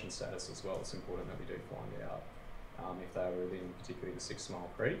conservation status as well, it's important that we do find out if they were within particularly the 6 Mile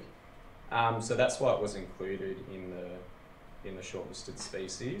Creek. So that's why it was included in the shortlisted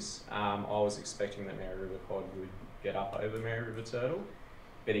species. I was expecting that Mary River cod would get up over Mary River turtle.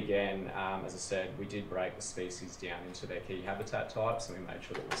 But again, as I said, we did break the species down into their key habitat types, and we made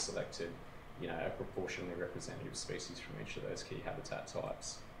sure that we selected, a proportionally representative species from each of those key habitat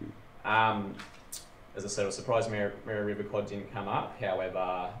types. As I said, I was surprised Mary River cod didn't come up.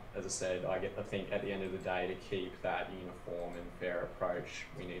 However, as I said, I think at the end of the day, to keep that uniform and fair approach,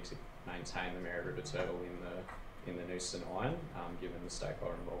 we need to maintain the Mary River turtle in the Noosa 9, given the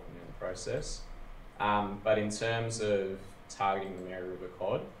stakeholder involvement in the process. But in terms of targeting the Mary River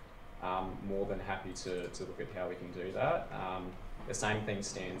cod, more than happy to look at how we can do that. The same thing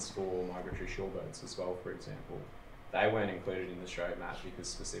stands for migratory shorebirds as well, for example. They weren't included in this roadmap because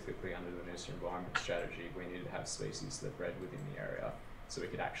specifically under the Noosa Environment Strategy, we needed to have species that bred within the area, so we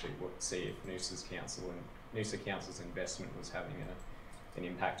could actually see if Noosa Council's investment was having an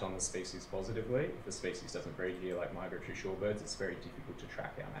impact on the species positively. If the species doesn't breed here, like migratory shorebirds, it's very difficult to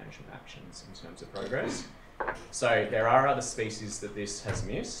track our management actions in terms of progress. So there are other species that this has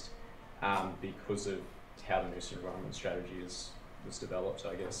missed because of how the Noosa Environment Strategy was developed,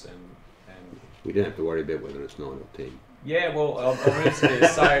 I guess, and we don't have to worry about whether it's 9 or 10. Yeah, well, I'll move to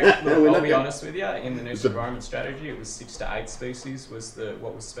this. So, look, I'll be honest with you. In the Noosa Environment Strategy, it was 6 to 8 species was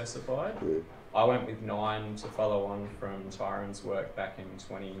what was specified. Yeah. I went with 9 to follow on from Tyron's work back in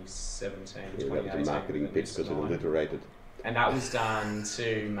 2017, Yeah, 2018. that was a marketing pitch because it alliterated. And that was done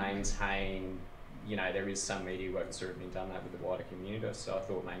to maintain, there is some media work that's already been done that with the wider community, so I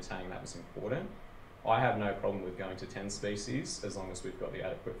thought maintaining that was important. I have no problem with going to 10 species as long as we've got the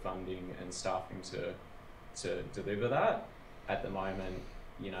adequate funding and staffing to deliver that. At the moment,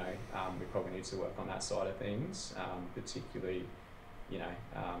 we probably need to work on that side of things, particularly,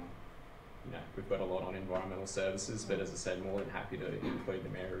 we've got a lot on environmental services, but as I said, more than happy to include the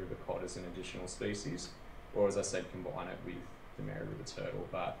Mary River cod as an additional species, or as I said, combine it with the Mary River turtle.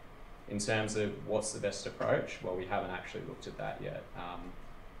 But in terms of what's the best approach, well, we haven't actually looked at that yet.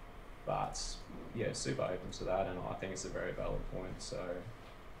 But yeah, super open to that, and I think it's a very valid point. So,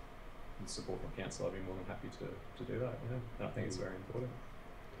 with support from council, I'd be more than happy to do that. Yeah, and I think it's very important.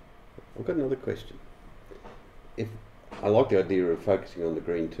 I've got another question. I like the idea of focusing on the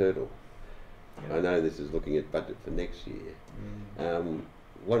green turtle. Yeah. I know this is looking at budget for next year.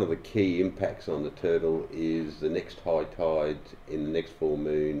 One of the key impacts on the turtle is the next high tide in the next full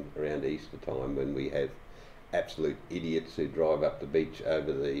moon around Easter time, when we have absolute idiots who drive up the beach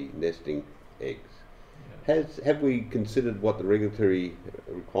over the nesting eggs. Yeah. Have we considered what the regulatory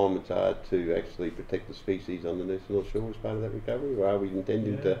requirements are to actually protect the species on the Noosa North Shore as part of that recovery, or are we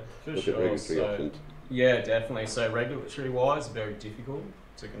intending to look at regulatory options? Yeah, definitely. So regulatory wise, very difficult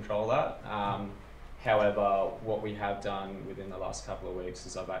to control that. However, what we have done within the last couple of weeks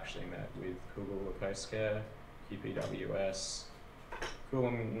is I've actually met with Cooloola Coast Care, QPWS,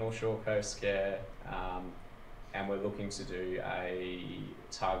 Coolum North Shore Coast Care, and we're looking to do a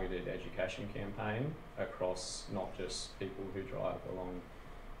targeted education campaign across not just people who drive along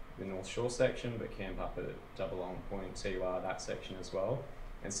the North Shore section, but camp up at Double Point, Tiwa, that section as well,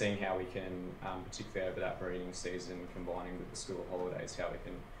 and seeing how we can, particularly over that breeding season, combining with the school holidays, how we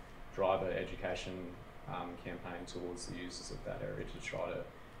can drive an education campaign towards the users of that area to try to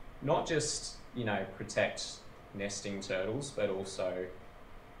not just, protect nesting turtles, but also,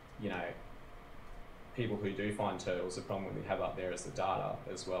 people who do find turtles. The problem we have up there is the data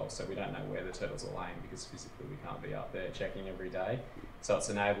as well, so we don't know where the turtles are laying because physically we can't be up there checking every day. So it's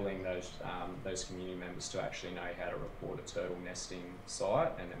enabling those community members to actually know how to report a turtle nesting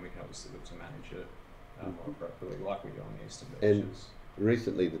site, and then we can obviously look to manage it more appropriately, like we do on the eastern beaches. And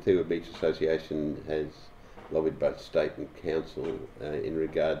recently the Tiwa Beach Association has lobbied both state and council in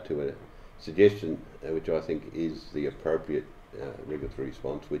regard to a suggestion which I think is the appropriate regulatory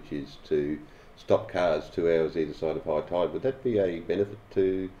response, which is to stop cars 2 hours either side of high tide. Would that be a benefit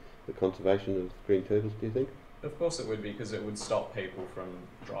to the conservation of green turtles, do you think? Of course it would, because it would stop people from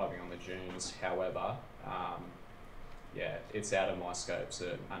driving on the dunes. However, it's out of my scope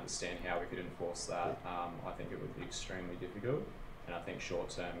to understand how we could enforce that. I think it would be extremely difficult, And I think short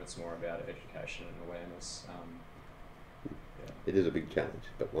term, it's more about education and awareness. It is a big challenge,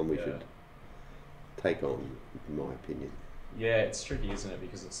 but one we Yeah. should take on, in my opinion. Yeah, it's tricky, isn't it?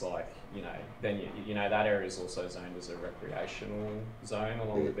 Because it's like, then you know that area is also zoned as a recreational zone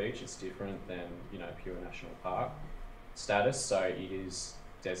along the beach. It's different than, pure national park status. So it is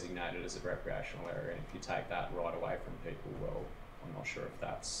designated as a recreational area. And if you take that right away from people, well, I'm not sure if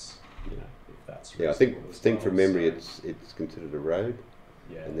that's, if that's Yeah, I reasonable as think well. from memory, So, it's considered a road,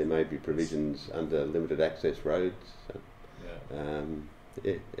 yeah, and there may be provisions under limited access roads. So,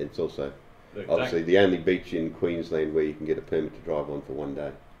 yeah. it's also Look, obviously the only beach in Queensland where you can get a permit to drive on for one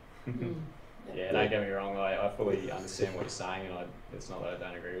day. Yeah, don't get me wrong, I fully understand what you're saying, and it's not that I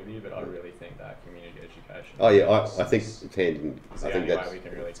don't agree with you, but I really think that community education. Oh yeah, I is think it's hand in. the I think only that's way we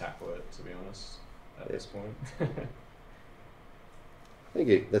can really tackle it, to be honest, at this point. Thank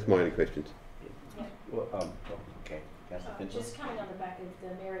you. That's my only questions. Well, okay. Councillor Pinto? Just coming on the back of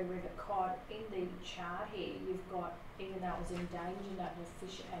the Mary River cod, in the chart here, you've got, even though it was endangered under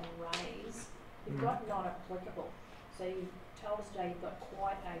fish and rays, you've got not applicable. So you've told us today you've got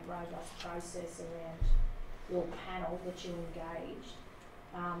quite a robust process around your panel that you engaged.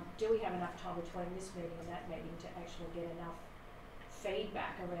 Do we have enough time between this meeting and that meeting to actually get enough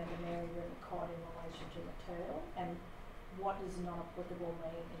feedback around the Mary River cod in relation to the turtle? And what does non-applicable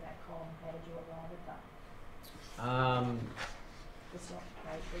mean in that column? How did you arrive at that? It's not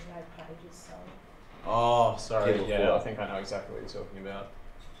page, there's no pages, so. Oh, sorry, Table yeah, 4. I think I know exactly what you're talking about.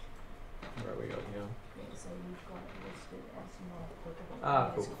 Where are we got here? Yeah, so you've got it listed as not applicable.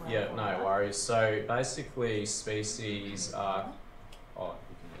 Ah, Let's cool. clarify Yeah, no that. worries. So basically, species are. Oh,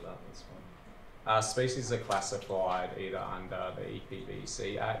 you can do that. That's fine. Species are classified either under the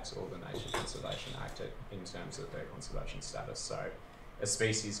EPBC Act or the Nature Conservation Act in terms of their conservation status. So, a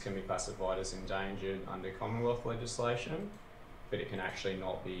species can be classified as endangered under Commonwealth legislation, but it can actually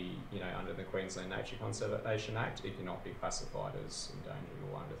not be, under the Queensland Nature Conservation Act, it cannot be classified as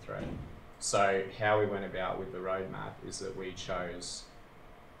endangered or under threat. So how we went about with the roadmap is that we chose,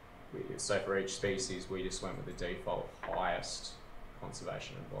 so for each species, we just went with the default highest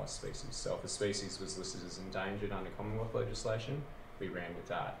conservation advice species. So if a species was listed as endangered under Commonwealth legislation, we ran with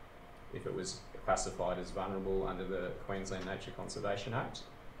that. If it was classified as vulnerable under the Queensland Nature Conservation Act,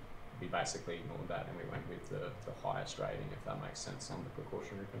 we basically ignored that and we went with the highest rating, if that makes sense, on the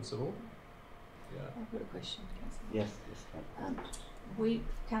precautionary principle. Yeah. I've got a question, Councillor. Yes, yes.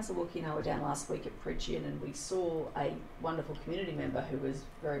 Councillor Walkie and I were down last week at Pridgeon and we saw a wonderful community member who was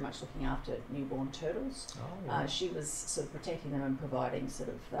very much looking after newborn turtles. Oh, yeah. She was sort of protecting them and providing sort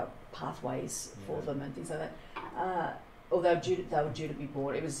of pathways for them and things like that. Or they were due to be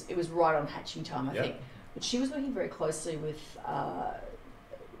born. It was right on hatching time, I think. But she was working very closely with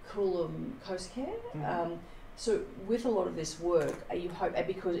Coolum Coast Care. So with a lot of this work, are you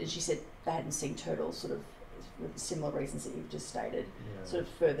and she said they hadn't seen turtles sort of for similar reasons that you've just stated, sort of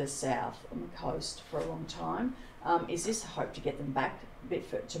further south on the coast for a long time. Is this a hope to get them back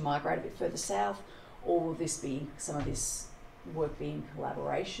to migrate a bit further south, or will this be some of this work be in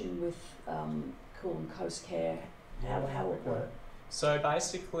collaboration with Coolum Coast Care? How will it work? So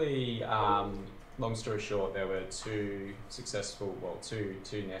basically, long story short, there were two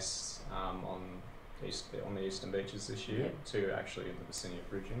nests on the eastern beaches this year. Two actually in the vicinity of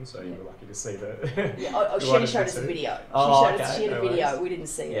Bridgeon, so you were lucky to see that. She showed us a video. She had a video. We didn't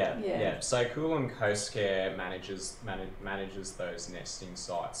see it. Yeah. So Coolum Coast Care manages those nesting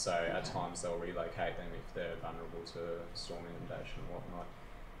sites. So at times they'll relocate them if they're vulnerable to storm inundation and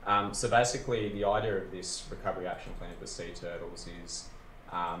whatnot. So basically, the idea of this recovery action plan for sea turtles is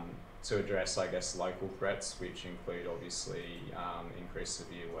to address, I guess, local threats, which include obviously increased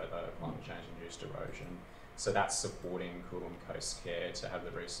severe weather, climate change-induced erosion. So that's supporting Coolum Coast Care to have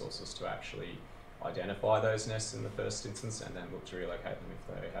the resources to actually identify those nests in the first instance and then look to relocate them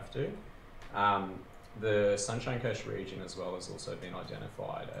if they have to. The Sunshine Coast region as well has also been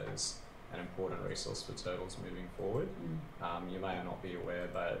identified as an important resource for turtles moving forward. You may or not be aware,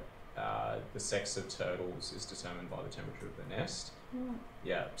 but the sex of turtles is determined by the temperature of the nest.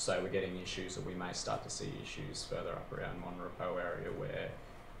 Yeah, so we're getting issues, or we may start to see issues further up around Monrepo area where,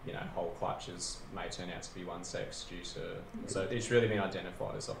 whole clutches may turn out to be one sex due to... So it's really been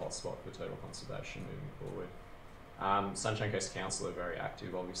identified as a hotspot for turtle conservation moving forward. Sunshine Coast Council are very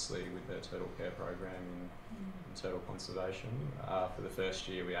active, obviously, with their turtle care program in turtle conservation. For the first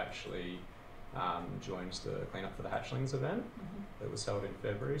year, we actually joined the Clean Up for the Hatchlings event that was held in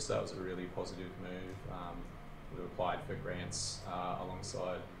February, so that was a really positive move. We applied for grants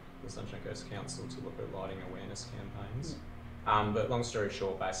alongside the Sunshine Coast Council to look at lighting awareness campaigns. But long story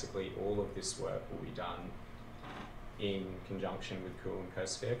short, basically all of this work will be done in conjunction with Cool and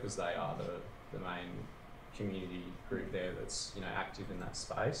Coast Care, because they are the main community group there that's, you know, active in that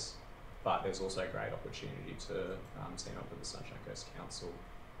space. But there's also a great opportunity to team up with the Sunshine Coast Council,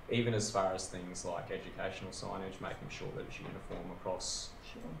 even as far as things like educational signage, making sure that it's uniform across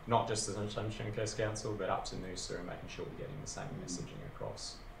not just the Sunshine Coast Council, but up to Noosa, and making sure we're getting the same messaging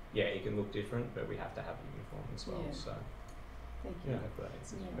across. Yeah, it can look different, but we have to have it uniform as well. Yeah. So, Thank you. yeah, if that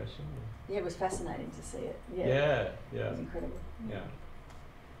answers your question. Yeah, it was fascinating to see it. Yeah. Yeah, It was incredible. yeah.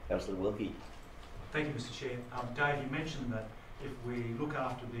 Councillor Wilkie. Thank you, Mr. Chair. Dave, you mentioned that if we look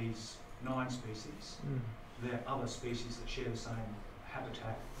after these 9 species, there are other species that share the same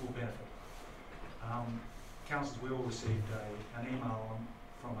habitat will benefit. Councillors, we all received an email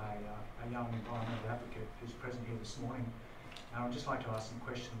from a young environmental advocate who's present here this morning. I'd just like to ask some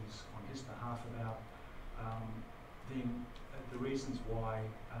questions on his behalf about the reasons why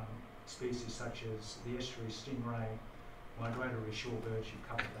species such as the estuary stingray, migratory shorebirds, you've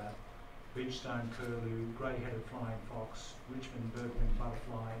covered that, beachstone curlew, grey-headed flying fox, Richmond birdwing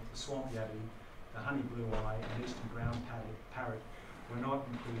butterfly, the swamp yabby, the honey blue eye, and eastern ground parrot were not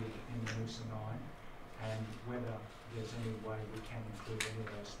included in the Noosa 9, and whether there's any way we can include any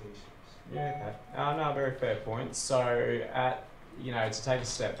of those species. Yeah, okay. No, very fair point. So, to take a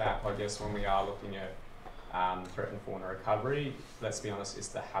step back, I guess when we are looking at threatened fauna recovery, let's be honest, it's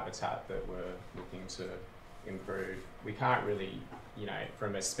the habitat that we're looking to improve. We can't really,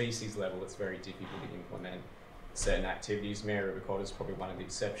 from a species level, it's very difficult to implement certain activities. Mare rivercod is probably one of the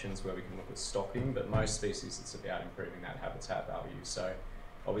exceptions where we can look at stocking, but most species it's about improving that habitat value. So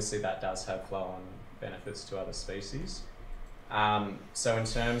obviously that does have flow-on benefits to other species. So in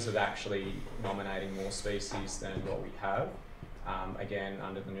terms of actually nominating more species than what we have, again,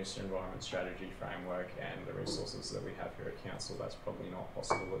 under the Noosa Environment Strategy Framework and the resources that we have here at Council, that's probably not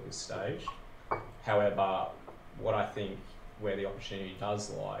possible at this stage. However, what I think where the opportunity does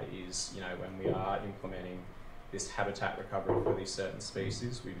lie is, when we are implementing this habitat recovery for these certain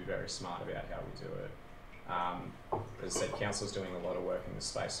species, we'd be very smart about how we do it. As I said, Council's doing a lot of work in this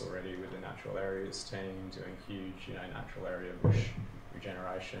space already with the natural areas team, doing huge, natural area bush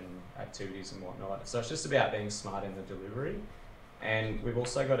regeneration activities and whatnot. So it's just about being smart in the delivery. And we've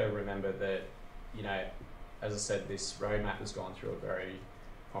also got to remember that, as I said, this roadmap has gone through a very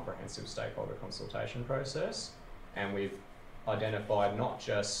comprehensive stakeholder consultation process, and we've identified not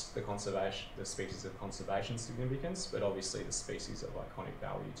just the species of conservation significance, but obviously the species of iconic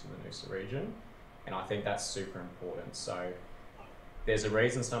value to the Noosa region. And I think that's super important. So there's a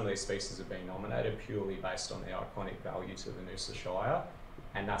reason some of these species have been nominated purely based on their iconic value to the Noosa Shire.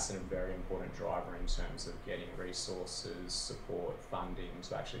 And that's a very important driver in terms of getting resources, support, funding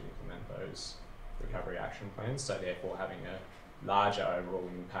to actually implement those recovery action plans. So therefore having a larger overall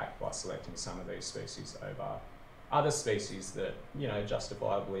impact by selecting some of these species over other species that,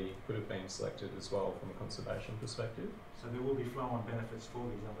 justifiably could have been selected as well from a conservation perspective. So there will be flow-on benefits for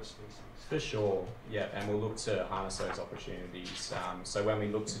these other species? For sure, yeah, and we'll look to harness those opportunities. So when we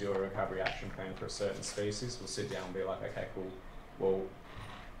look to do a recovery action plan for a certain species, we'll sit down and be like, okay, cool, well,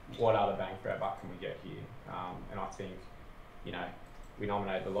 what other bang for our buck can we get here? And I think, we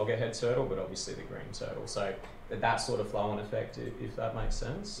nominate the loggerhead turtle, but obviously the green turtle. So that sort of flow-on effect, if that makes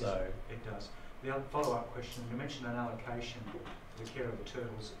sense. Yes, so it does. The other follow-up question, you mentioned an allocation for the care of the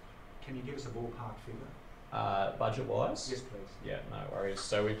turtles. Can you give us a ballpark figure? Budget-wise? Yes, please. Yeah, no worries.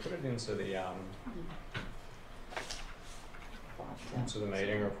 So we put it into the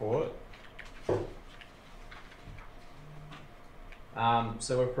meeting report.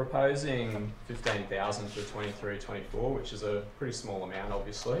 So we're proposing 15,000 for 23-24, which is a pretty small amount,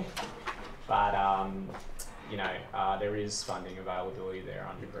 obviously, but there is funding availability there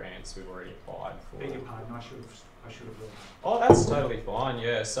under grants. We've already applied for. Beg your pardon, I should have read that. Oh, that's totally fine.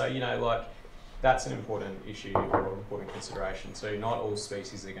 Yeah. So that's an important issue or important consideration too. Not all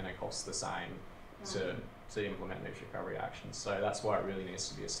species are going to cost the same to implement these recovery actions. So that's why it really needs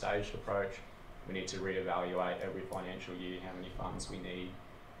to be a staged approach. We need to reevaluate every financial year how many funds we need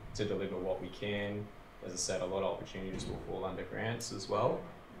to deliver what we can. As I said, a lot of opportunities will fall under grants as well.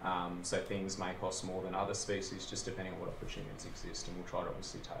 So things may cost more than other species, just depending on what opportunities exist, and we'll try to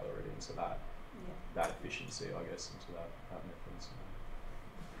obviously tailor it into that efficiency, I guess, into that method.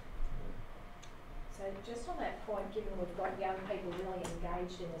 So just on that point, given we've got young people really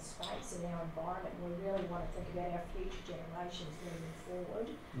engaged in the space and our environment, we really want to think about our future generations moving forward.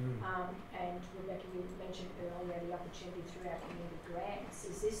 And Rebecca, you mentioned earlier the opportunity through our community grants.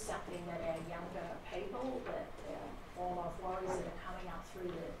 Is this something that our younger people, that our wildlife warriors that are coming up through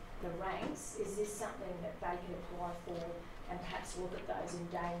the ranks, is this something that they can apply for and perhaps look at those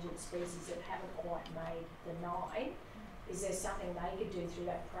endangered species that haven't quite made the 9. Is there something they could do through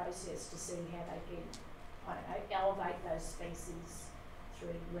that process to see how they can, I don't know, elevate those species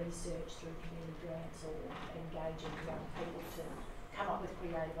through research, through community grants, or engaging young people to come up with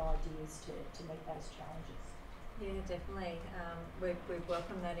creative ideas to meet those challenges? Yeah, definitely. We've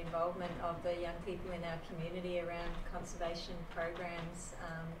welcomed that involvement of the young people in our community around conservation programs.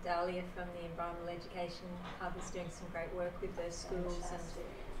 Dahlia from the Environmental Education Hub is doing some great work with those schools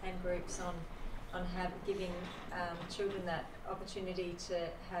and groups on giving children that opportunity to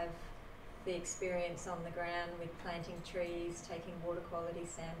have the experience on the ground with planting trees, taking water quality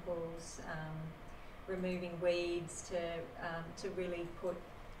samples, removing weeds to really put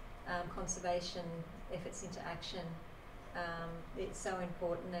conservation efforts into action. It's so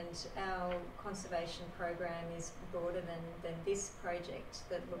important, and our conservation program is broader than this project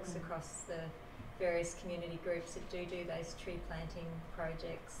that looks across the various community groups that do those tree planting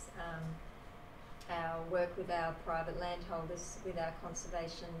projects. Our work with our private landholders with our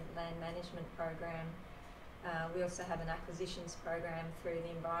conservation land management program. We also have an acquisitions program through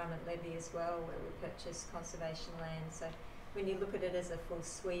the Environment Levy as well, where we purchase conservation land. So when you look at it as a full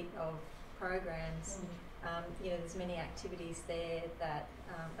suite of programs, there's many activities there that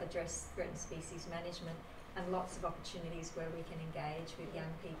address threatened species management, and lots of opportunities where we can engage with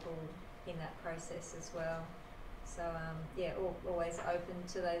young people in that process as well. So always open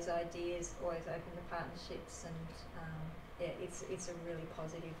to those ideas, always open to partnerships, and it's a really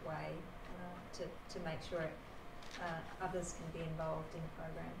positive way to make sure others can be involved in the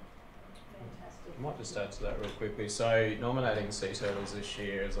program. Fantastic. I might just add to that real quickly. So nominating sea turtles this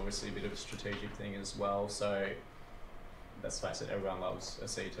year is obviously a bit of a strategic thing as well. So let's face it, everyone loves a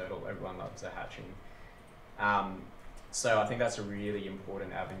sea turtle, everyone loves a hatching. So I think that's a really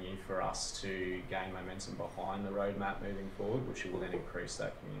important avenue for us to gain momentum behind the roadmap moving forward, which will then increase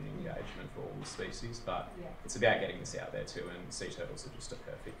that community engagement for all the species. But it's about getting this out there too, and sea turtles are just a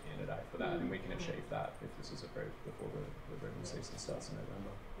perfect candidate for that, and we can achieve that if this is approved before the breeding season starts in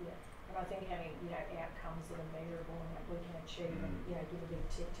November. Yeah. And I think having, outcomes that are measurable and that we can achieve and, give a big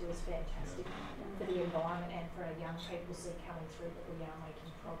tick to is fantastic for the environment and for our young people to see coming through that we are making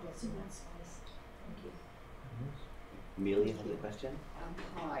progress in that space. Thank you. Amelia has a question.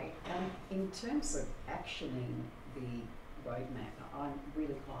 Hi. In terms of actioning the roadmap, I'm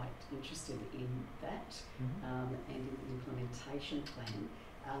really quite interested in that and in the implementation plan.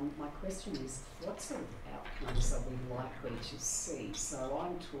 My question is, what sort of outcomes are we likely to see? So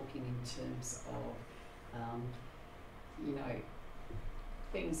I'm talking in terms of,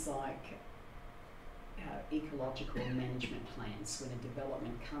 things like ecological management plans. When a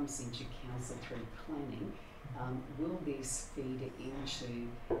development comes into council through planning, will this feed into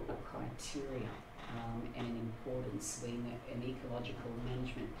a criteria and an importance when an ecological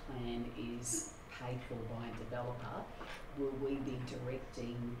management plan is paid for by a developer? Will we be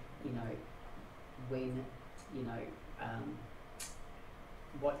directing, when,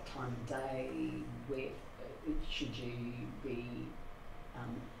 what time of day, where should you be,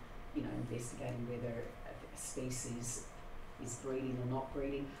 investigating whether a species is breeding or not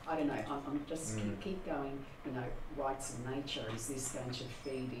breeding? I don't know. I'm just keep going. Rights of nature. Is this going to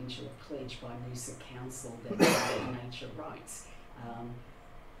feed into a pledge by Noosa Council that nature rights?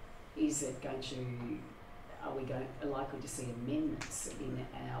 Is it going to? Are we likely to see amendments in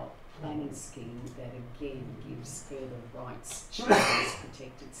our planning scheme that again gives further rights to those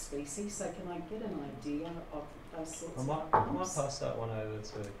protected species? So can I get an idea of those sorts of I might pass that one over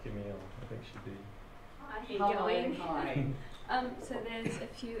to Camille. I think she'd be. Hi. So there's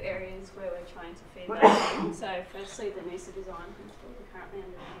a few areas where we're trying to feed that in. So firstly, the Noosa design principles are currently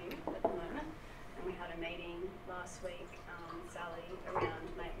under review at the moment, and we had a meeting last week, Sally, around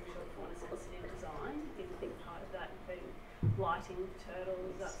making sure fauna sensitive design is a big part of that, including lighting,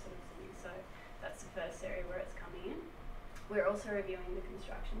 turtles, that sort of thing. So that's the first area where it's coming in. We're also reviewing the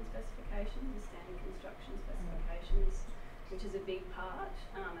construction specifications, the standard construction specifications, which is a big part,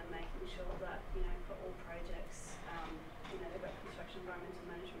 and making sure that, for all projects, they've got construction environmental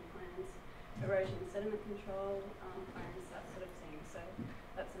management plans, erosion and sediment control plans, that sort of thing. So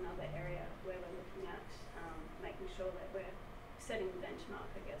that's another area where we're looking at making sure that we're setting the benchmark,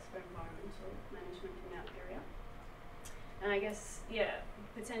 I guess, for environmental management in our area. And I guess,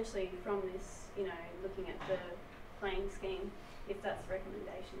 potentially from this, looking at the playing scheme, if that's a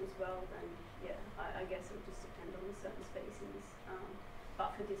recommendation as well, then I guess it would just depend on the certain species,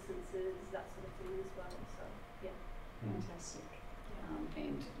 buffer distances, that sort of thing as well. So fantastic.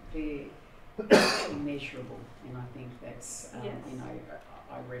 And they're measurable, and I think that's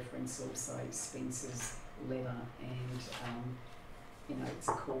I reference also Spencer's letter, and you know, it's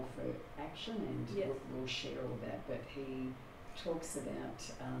a call for action, and Yes. we'll share all that. But he talks about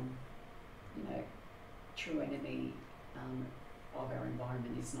you know, true enemy of our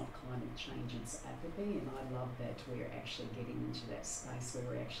environment is not climate change, it's apathy, and I love that we're actually getting into that space where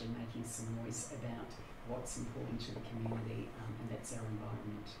we're actually making some noise about what's important to the community, and that's our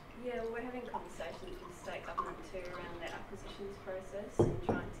environment. Yeah, well, we're having conversations with state government too around their acquisitions process and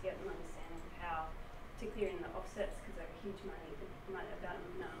trying to get them understanding of how, particularly in the offsets, because they're a huge about an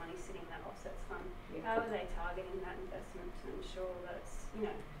amount of money sitting in that offsets fund, how are they targeting that investment to ensure that it's, you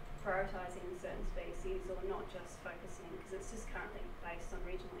know, prioritising certain species or not just focusing, because it's just currently based on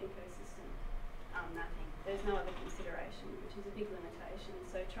regional ecosystem mapping. There's no other consideration, which is a big limitation.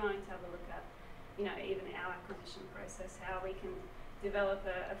 So trying to have a look at, you know, even our acquisition process, how we can develop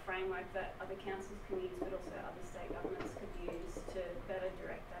a framework that other councils can use, but also other state governments could use to better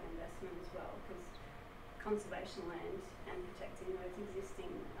direct that investment as well, because conservation land and protecting those existing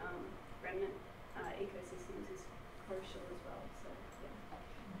remnant ecosystems is crucial as well. So,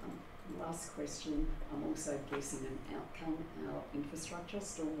 yeah. Last question, I'm also guessing an outcome, our infrastructure,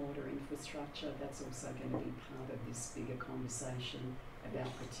 stormwater infrastructure, that's also going to be part of this bigger conversation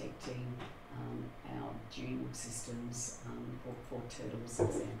about protecting our dune systems for turtles,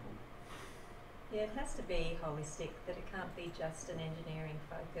 example. Yeah, it has to be holistic, that it can't be just an engineering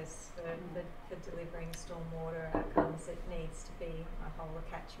focus for delivering stormwater outcomes. It needs to be a whole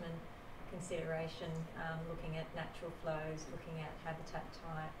catchment consideration, looking at natural flows, looking at habitat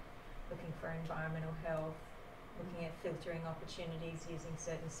type, looking for environmental health, looking at filtering opportunities using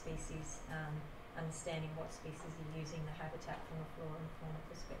certain species, understanding what species are using the habitat from a flora and fauna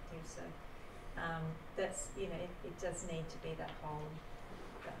perspective. So that's, you know, it does need to be that whole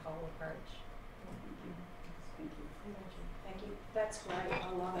approach. Thank you. Thank you. That's great.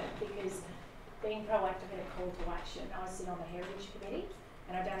 I love it, because being proactive in a call to action. I sit on the Heritage Committee,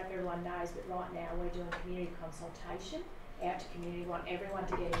 and I don't know if everyone knows, but right now we're doing community consultation out to community. We want everyone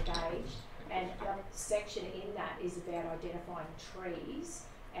to get engaged, and a section in that is about identifying trees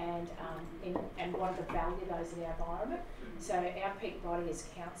and wanting to value those in our environment. So our peak body as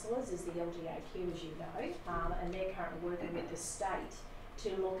councillors is the LGAQ, as you know, and they're currently working with the state to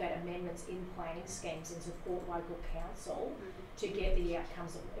look at amendments in planning schemes and support local council to get the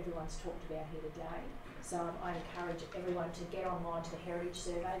outcomes that everyone's talked about here today. So I encourage everyone to get online to the Heritage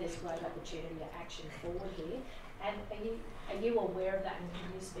Survey. There's a great opportunity to action forward here. And are you aware of that, and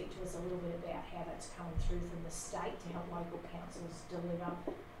can you speak to us a little bit about how that's coming through from the state to help local councils deliver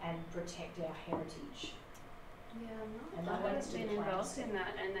and protect our heritage? Yeah, And I haven't to been the involved plans. in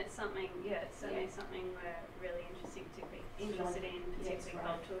that, and it's something, certainly something we're really interested in, particularly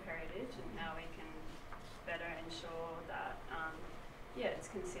cultural heritage, and how we can better ensure that, it's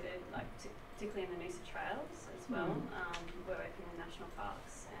considered, like particularly in the Noosa trails as well. We're working with national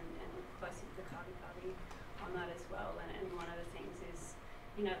parks and closely with the Kabi on that as well. And one of the things is,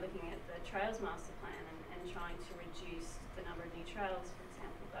 you know, looking at the trails master plan and trying to reduce the number of new trails, for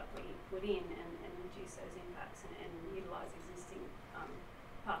example, that we put in, and reduce those impacts and utilise existing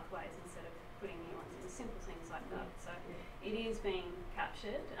pathways instead of putting new ones in, simple things like that. So it is being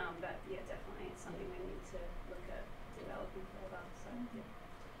captured, but yeah, definitely it's something we need to look at developing further. So yeah.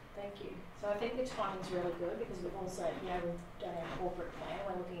 Thank you. So I think the timing's really good, because we've also, you know, we've done our corporate plan.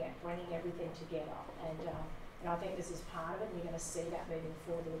 We're looking at bringing everything together, and I think this is part of it. And you're going to see that moving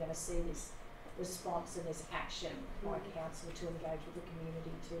forward. We're going to see this response and this action by council to engage with the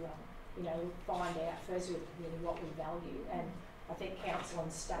community to, you know, find out firstly with the community what we value. And I think council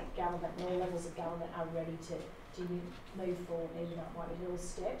and state government and all levels of government are ready to move forward, even up one of those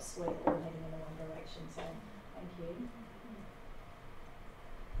steps. We're all heading in the one direction. So thank you.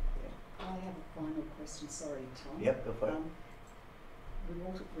 I have a final question. Sorry, Tom. Yep, go for it. We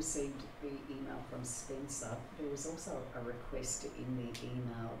all received the email from Spencer. There was also a request in the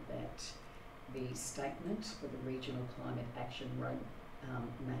email that the statement for the Regional Climate Action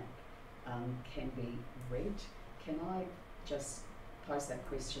Roadmap can be read. Can I just pose that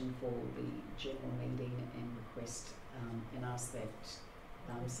question for the general meeting and request and ask that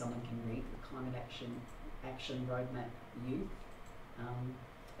someone can read the Climate Action Roadmap youth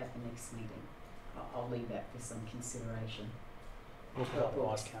at the next meeting? I'll leave that for some consideration. We'll provide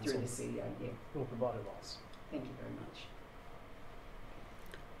advice, council. Through the CEO, yeah. We'll provide advice. Thank you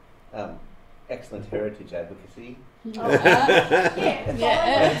very much. Excellent heritage advocacy. It's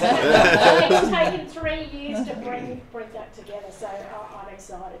taken 3 years to bring that together, so I'm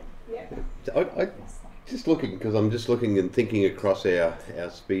excited. Yeah. I just looking, because I'm just looking and thinking across our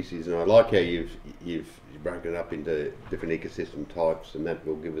species, and I like how you've broken it up into different ecosystem types, and that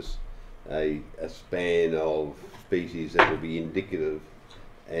will give us a span of species that will be indicative,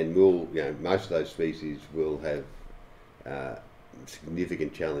 and will, you know, most of those species will have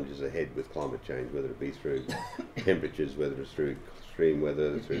significant challenges ahead with climate change, whether it be through temperatures, whether it's through extreme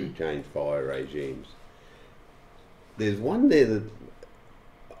weather, through changed fire regimes. There's one there that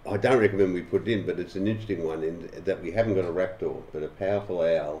I don't recommend we put in, but it's an interesting one in that we haven't got a raptor, but a powerful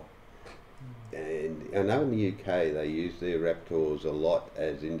owl. And I know in the UK they use their raptors a lot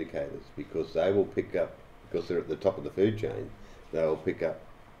as indicators, because they will pick up, because they're at the top of the food chain, they'll pick up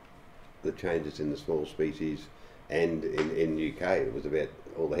the changes in the small species. And in the UK it was about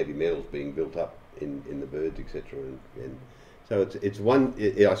all the heavy metals being built up in the birds, etc. And so it's one,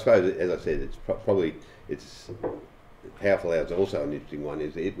 I suppose, as I said, it's probably, it's powerful owls. Also an interesting one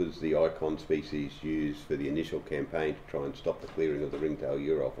is it was the icon species used for the initial campaign to try and stop the clearing of the ringtail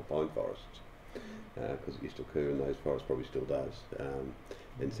Ural for pine forests, because it used to occur in those forests, probably still does.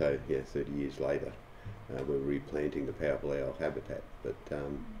 And so, yeah, 30 years later, we're replanting the powerful owl habitat. But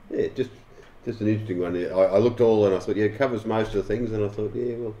yeah, just an interesting one. I looked all and I thought, yeah, it covers most of the things, and I thought,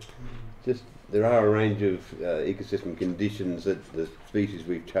 yeah, well, just there are a range of ecosystem conditions that the species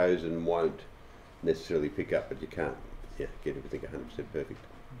we've chosen won't necessarily pick up, but you can't get everything 100% perfect.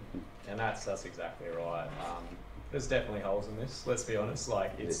 And that's exactly right. There's definitely holes in this, let's be honest.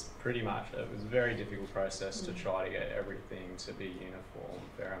 Like, it's pretty much, it was a very difficult process to try to get everything to be uniform,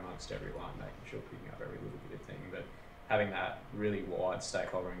 fair amongst everyone, making sure picking up every little bit of thing. But having that really wide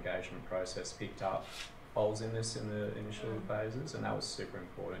stakeholder engagement process picked up holes in this in the initial phases, and that was super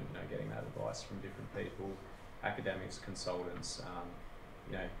important, you know, getting that advice from different people, academics, consultants,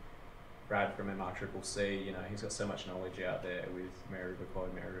 you know, Brad from MRCCC, you know, he's got so much knowledge out there with Mary River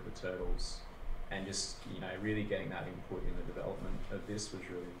cod, Mary River turtles, and just, you know, really getting that input in the development of this was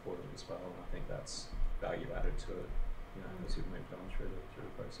really important as well, and I think that's value added to it, you know, as we've moved on through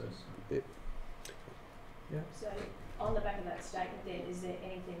the process. Yeah. So on the back of that statement then, is there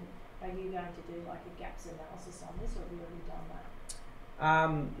anything, are you going to do like a gaps analysis on this, or have you already done that?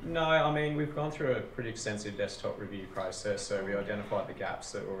 No, I mean, we've gone through a pretty extensive desktop review process, so we identified the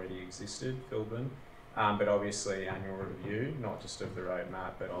gaps that already existed, filled them, but obviously annual review, not just of the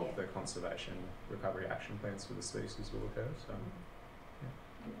roadmap, but of the conservation recovery action plans for the species will occur. So,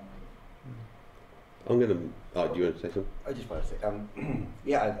 I'm going to, do you want to say something? I just want to say,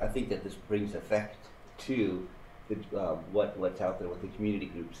 yeah, I think that this brings effect to the, what's out there, what the community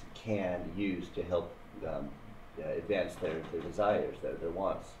groups can use to help advance their desires, their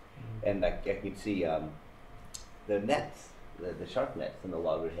wants. And I can see the nets, the shark nets in the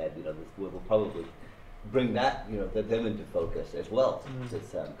loggerhead, you know, this will probably bring that, you know, them into focus as well,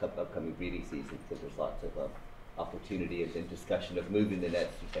 this upcoming breeding season, because there's lots of opportunity and discussion of moving the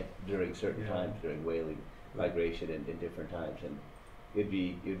nets during certain times, during whaling migration and in different times. And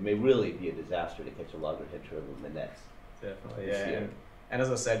it may really be a disaster to catch a loggerhead turtle in the nets. Definitely, yeah. And as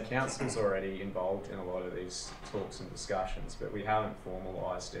I said, council's already involved in a lot of these talks and discussions, but we haven't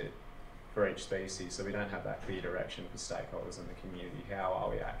formalised it for each species, so we don't have that clear direction for stakeholders in the community. How are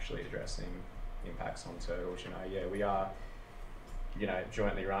we actually addressing impacts on turtles? You know, yeah, we are, you know,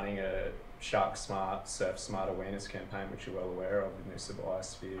 jointly running a Shark Smart, Surf Smart awareness campaign, which you're well aware of, with Noosa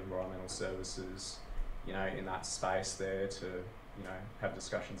Biosphere, Environmental Services, you know, in that space there to, you know, have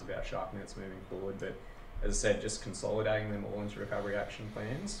discussions about shark nets moving forward. But as I said, just consolidating them all into recovery action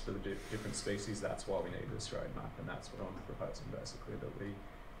plans for the different species, that's why we need this roadmap, and that's what I'm proposing, basically, that we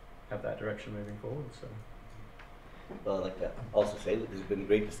have that direction moving forward. So. Well, I'd like to also say that this has been a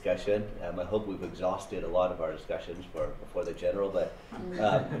great discussion. I hope we've exhausted a lot of our discussions before the general, but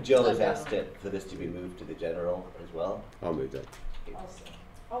Jill has asked for this to be moved to the general as well. I'll move that. Awesome.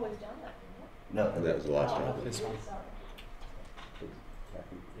 Oh, we've done that, didn't we? No, that was the last time. This one.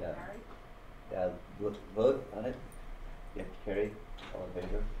 Yeah. Vote on it. Yeah, Carrie, all in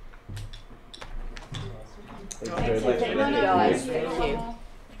favor? Thank you very much. Thank you guys. Thank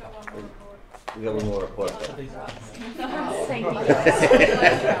you. We got one more report. Thank you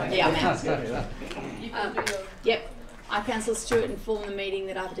guys. Yeah, I'm out. Yep. I, Councillor Stewart, inform the meeting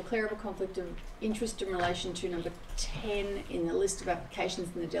that I have a declarable conflict of interest in relation to number 10 in the list of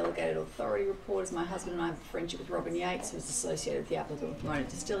applications in the Delegated Authority report, as my husband and I have a friendship with Robin Yates, who is associated with the applicant with Mona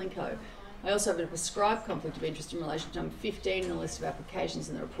Distilling Co. I also have a prescribed conflict of interest in relation to number 15 in the list of applications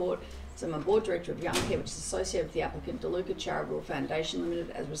in the report. So I'm a board director of Young Care, which is associated with the applicant DeLuca Charitable Foundation Limited.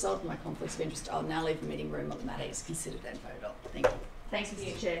 As a result of my conflicts of interest, I'll now leave the meeting room while the matter is considered and voted on. Thank you. Thanks,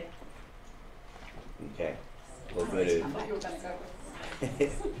 Mr. Chair. Okay. We'll go to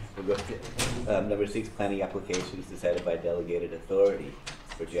we'll go to number 6, planning applications decided by delegated authority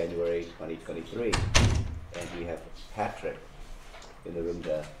for January 2023. And we have Patrick in the room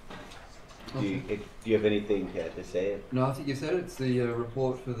to Do you have anything to say? No, I think you said it. It's the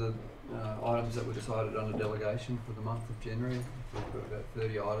report for the items that were decided under delegation for the month of January. We've got about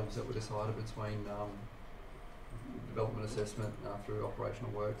 30 items that were decided between development assessment through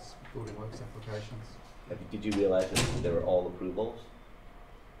operational works, building works applications. Did you realise that they were all approvals?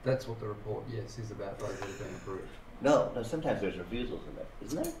 That's what the report, yes, is about, those that have been approved. No, sometimes there's refusals in there,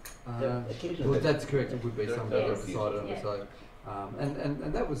 isn't there? Occasionally Well, that's correct. It would be some that were Yes. decided under. Yeah. So,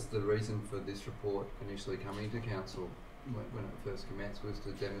 and that was the reason for this report initially coming to council when it first commenced, was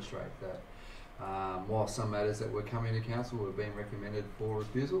to demonstrate that while some matters that were coming to council were being recommended for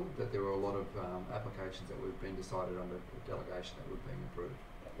refusal, that there were a lot of applications that were being decided under delegation that were being approved.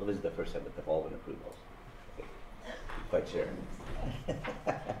 Well, this is the first time that they've all been approvals. Quite sure.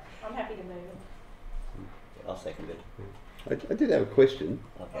 I'm happy to move it. I'll second it. I did have a question.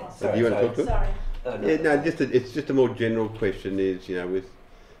 Okay. Oh, Do you want to talk to it? Sorry. No. Yeah, no, it's just a more general question. Is, you know, with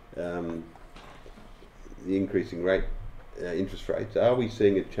the increasing interest rates, are we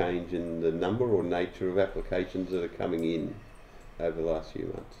seeing a change in the number or nature of applications that are coming in over the last few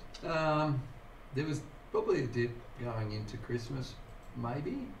months? There was probably a dip going into Christmas,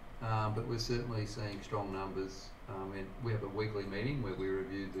 maybe, but we're certainly seeing strong numbers. And we have a weekly meeting where we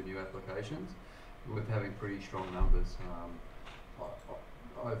review the new applications. We're having pretty strong numbers,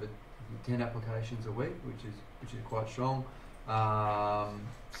 over 10 applications a week, which is quite strong.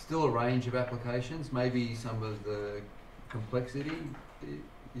 Still a range of applications. Maybe some of the complexity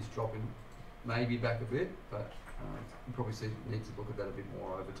is dropping, maybe back a bit, but you probably need to look at that a bit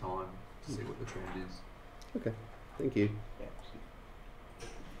more over time to see what the trend is. Okay, thank you. Yeah.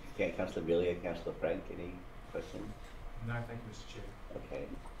 Okay, Councillor Billy, Councillor Frank, any questions? No, thank you, Mr. Chair. Okay.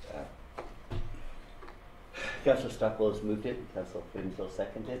 Councillor Stockwell has moved it. Councillor Finslow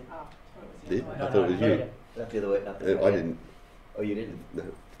seconded. Oh, Did? No, I no, thought it was no, you. yeah. Not the other way. Not the other I way. didn't. Oh, you didn't. No,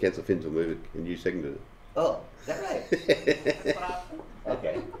 Councillor Finns will move it, and you seconded it. Oh, is that right? That's what I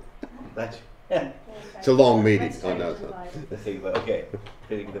Okay. Gotcha. It's a long meeting. Let's I take know it it's to not. vote. Let's take a vote. Okay.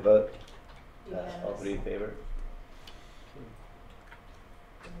 Taking the vote. Unanimous. All three in favor.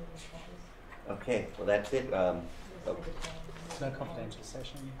 Okay. Well, that's it. There's no confidential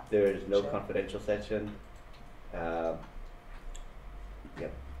session. There is no Sure. confidential session. Yep.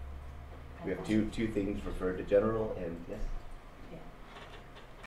 We have two things referred to general, and yes.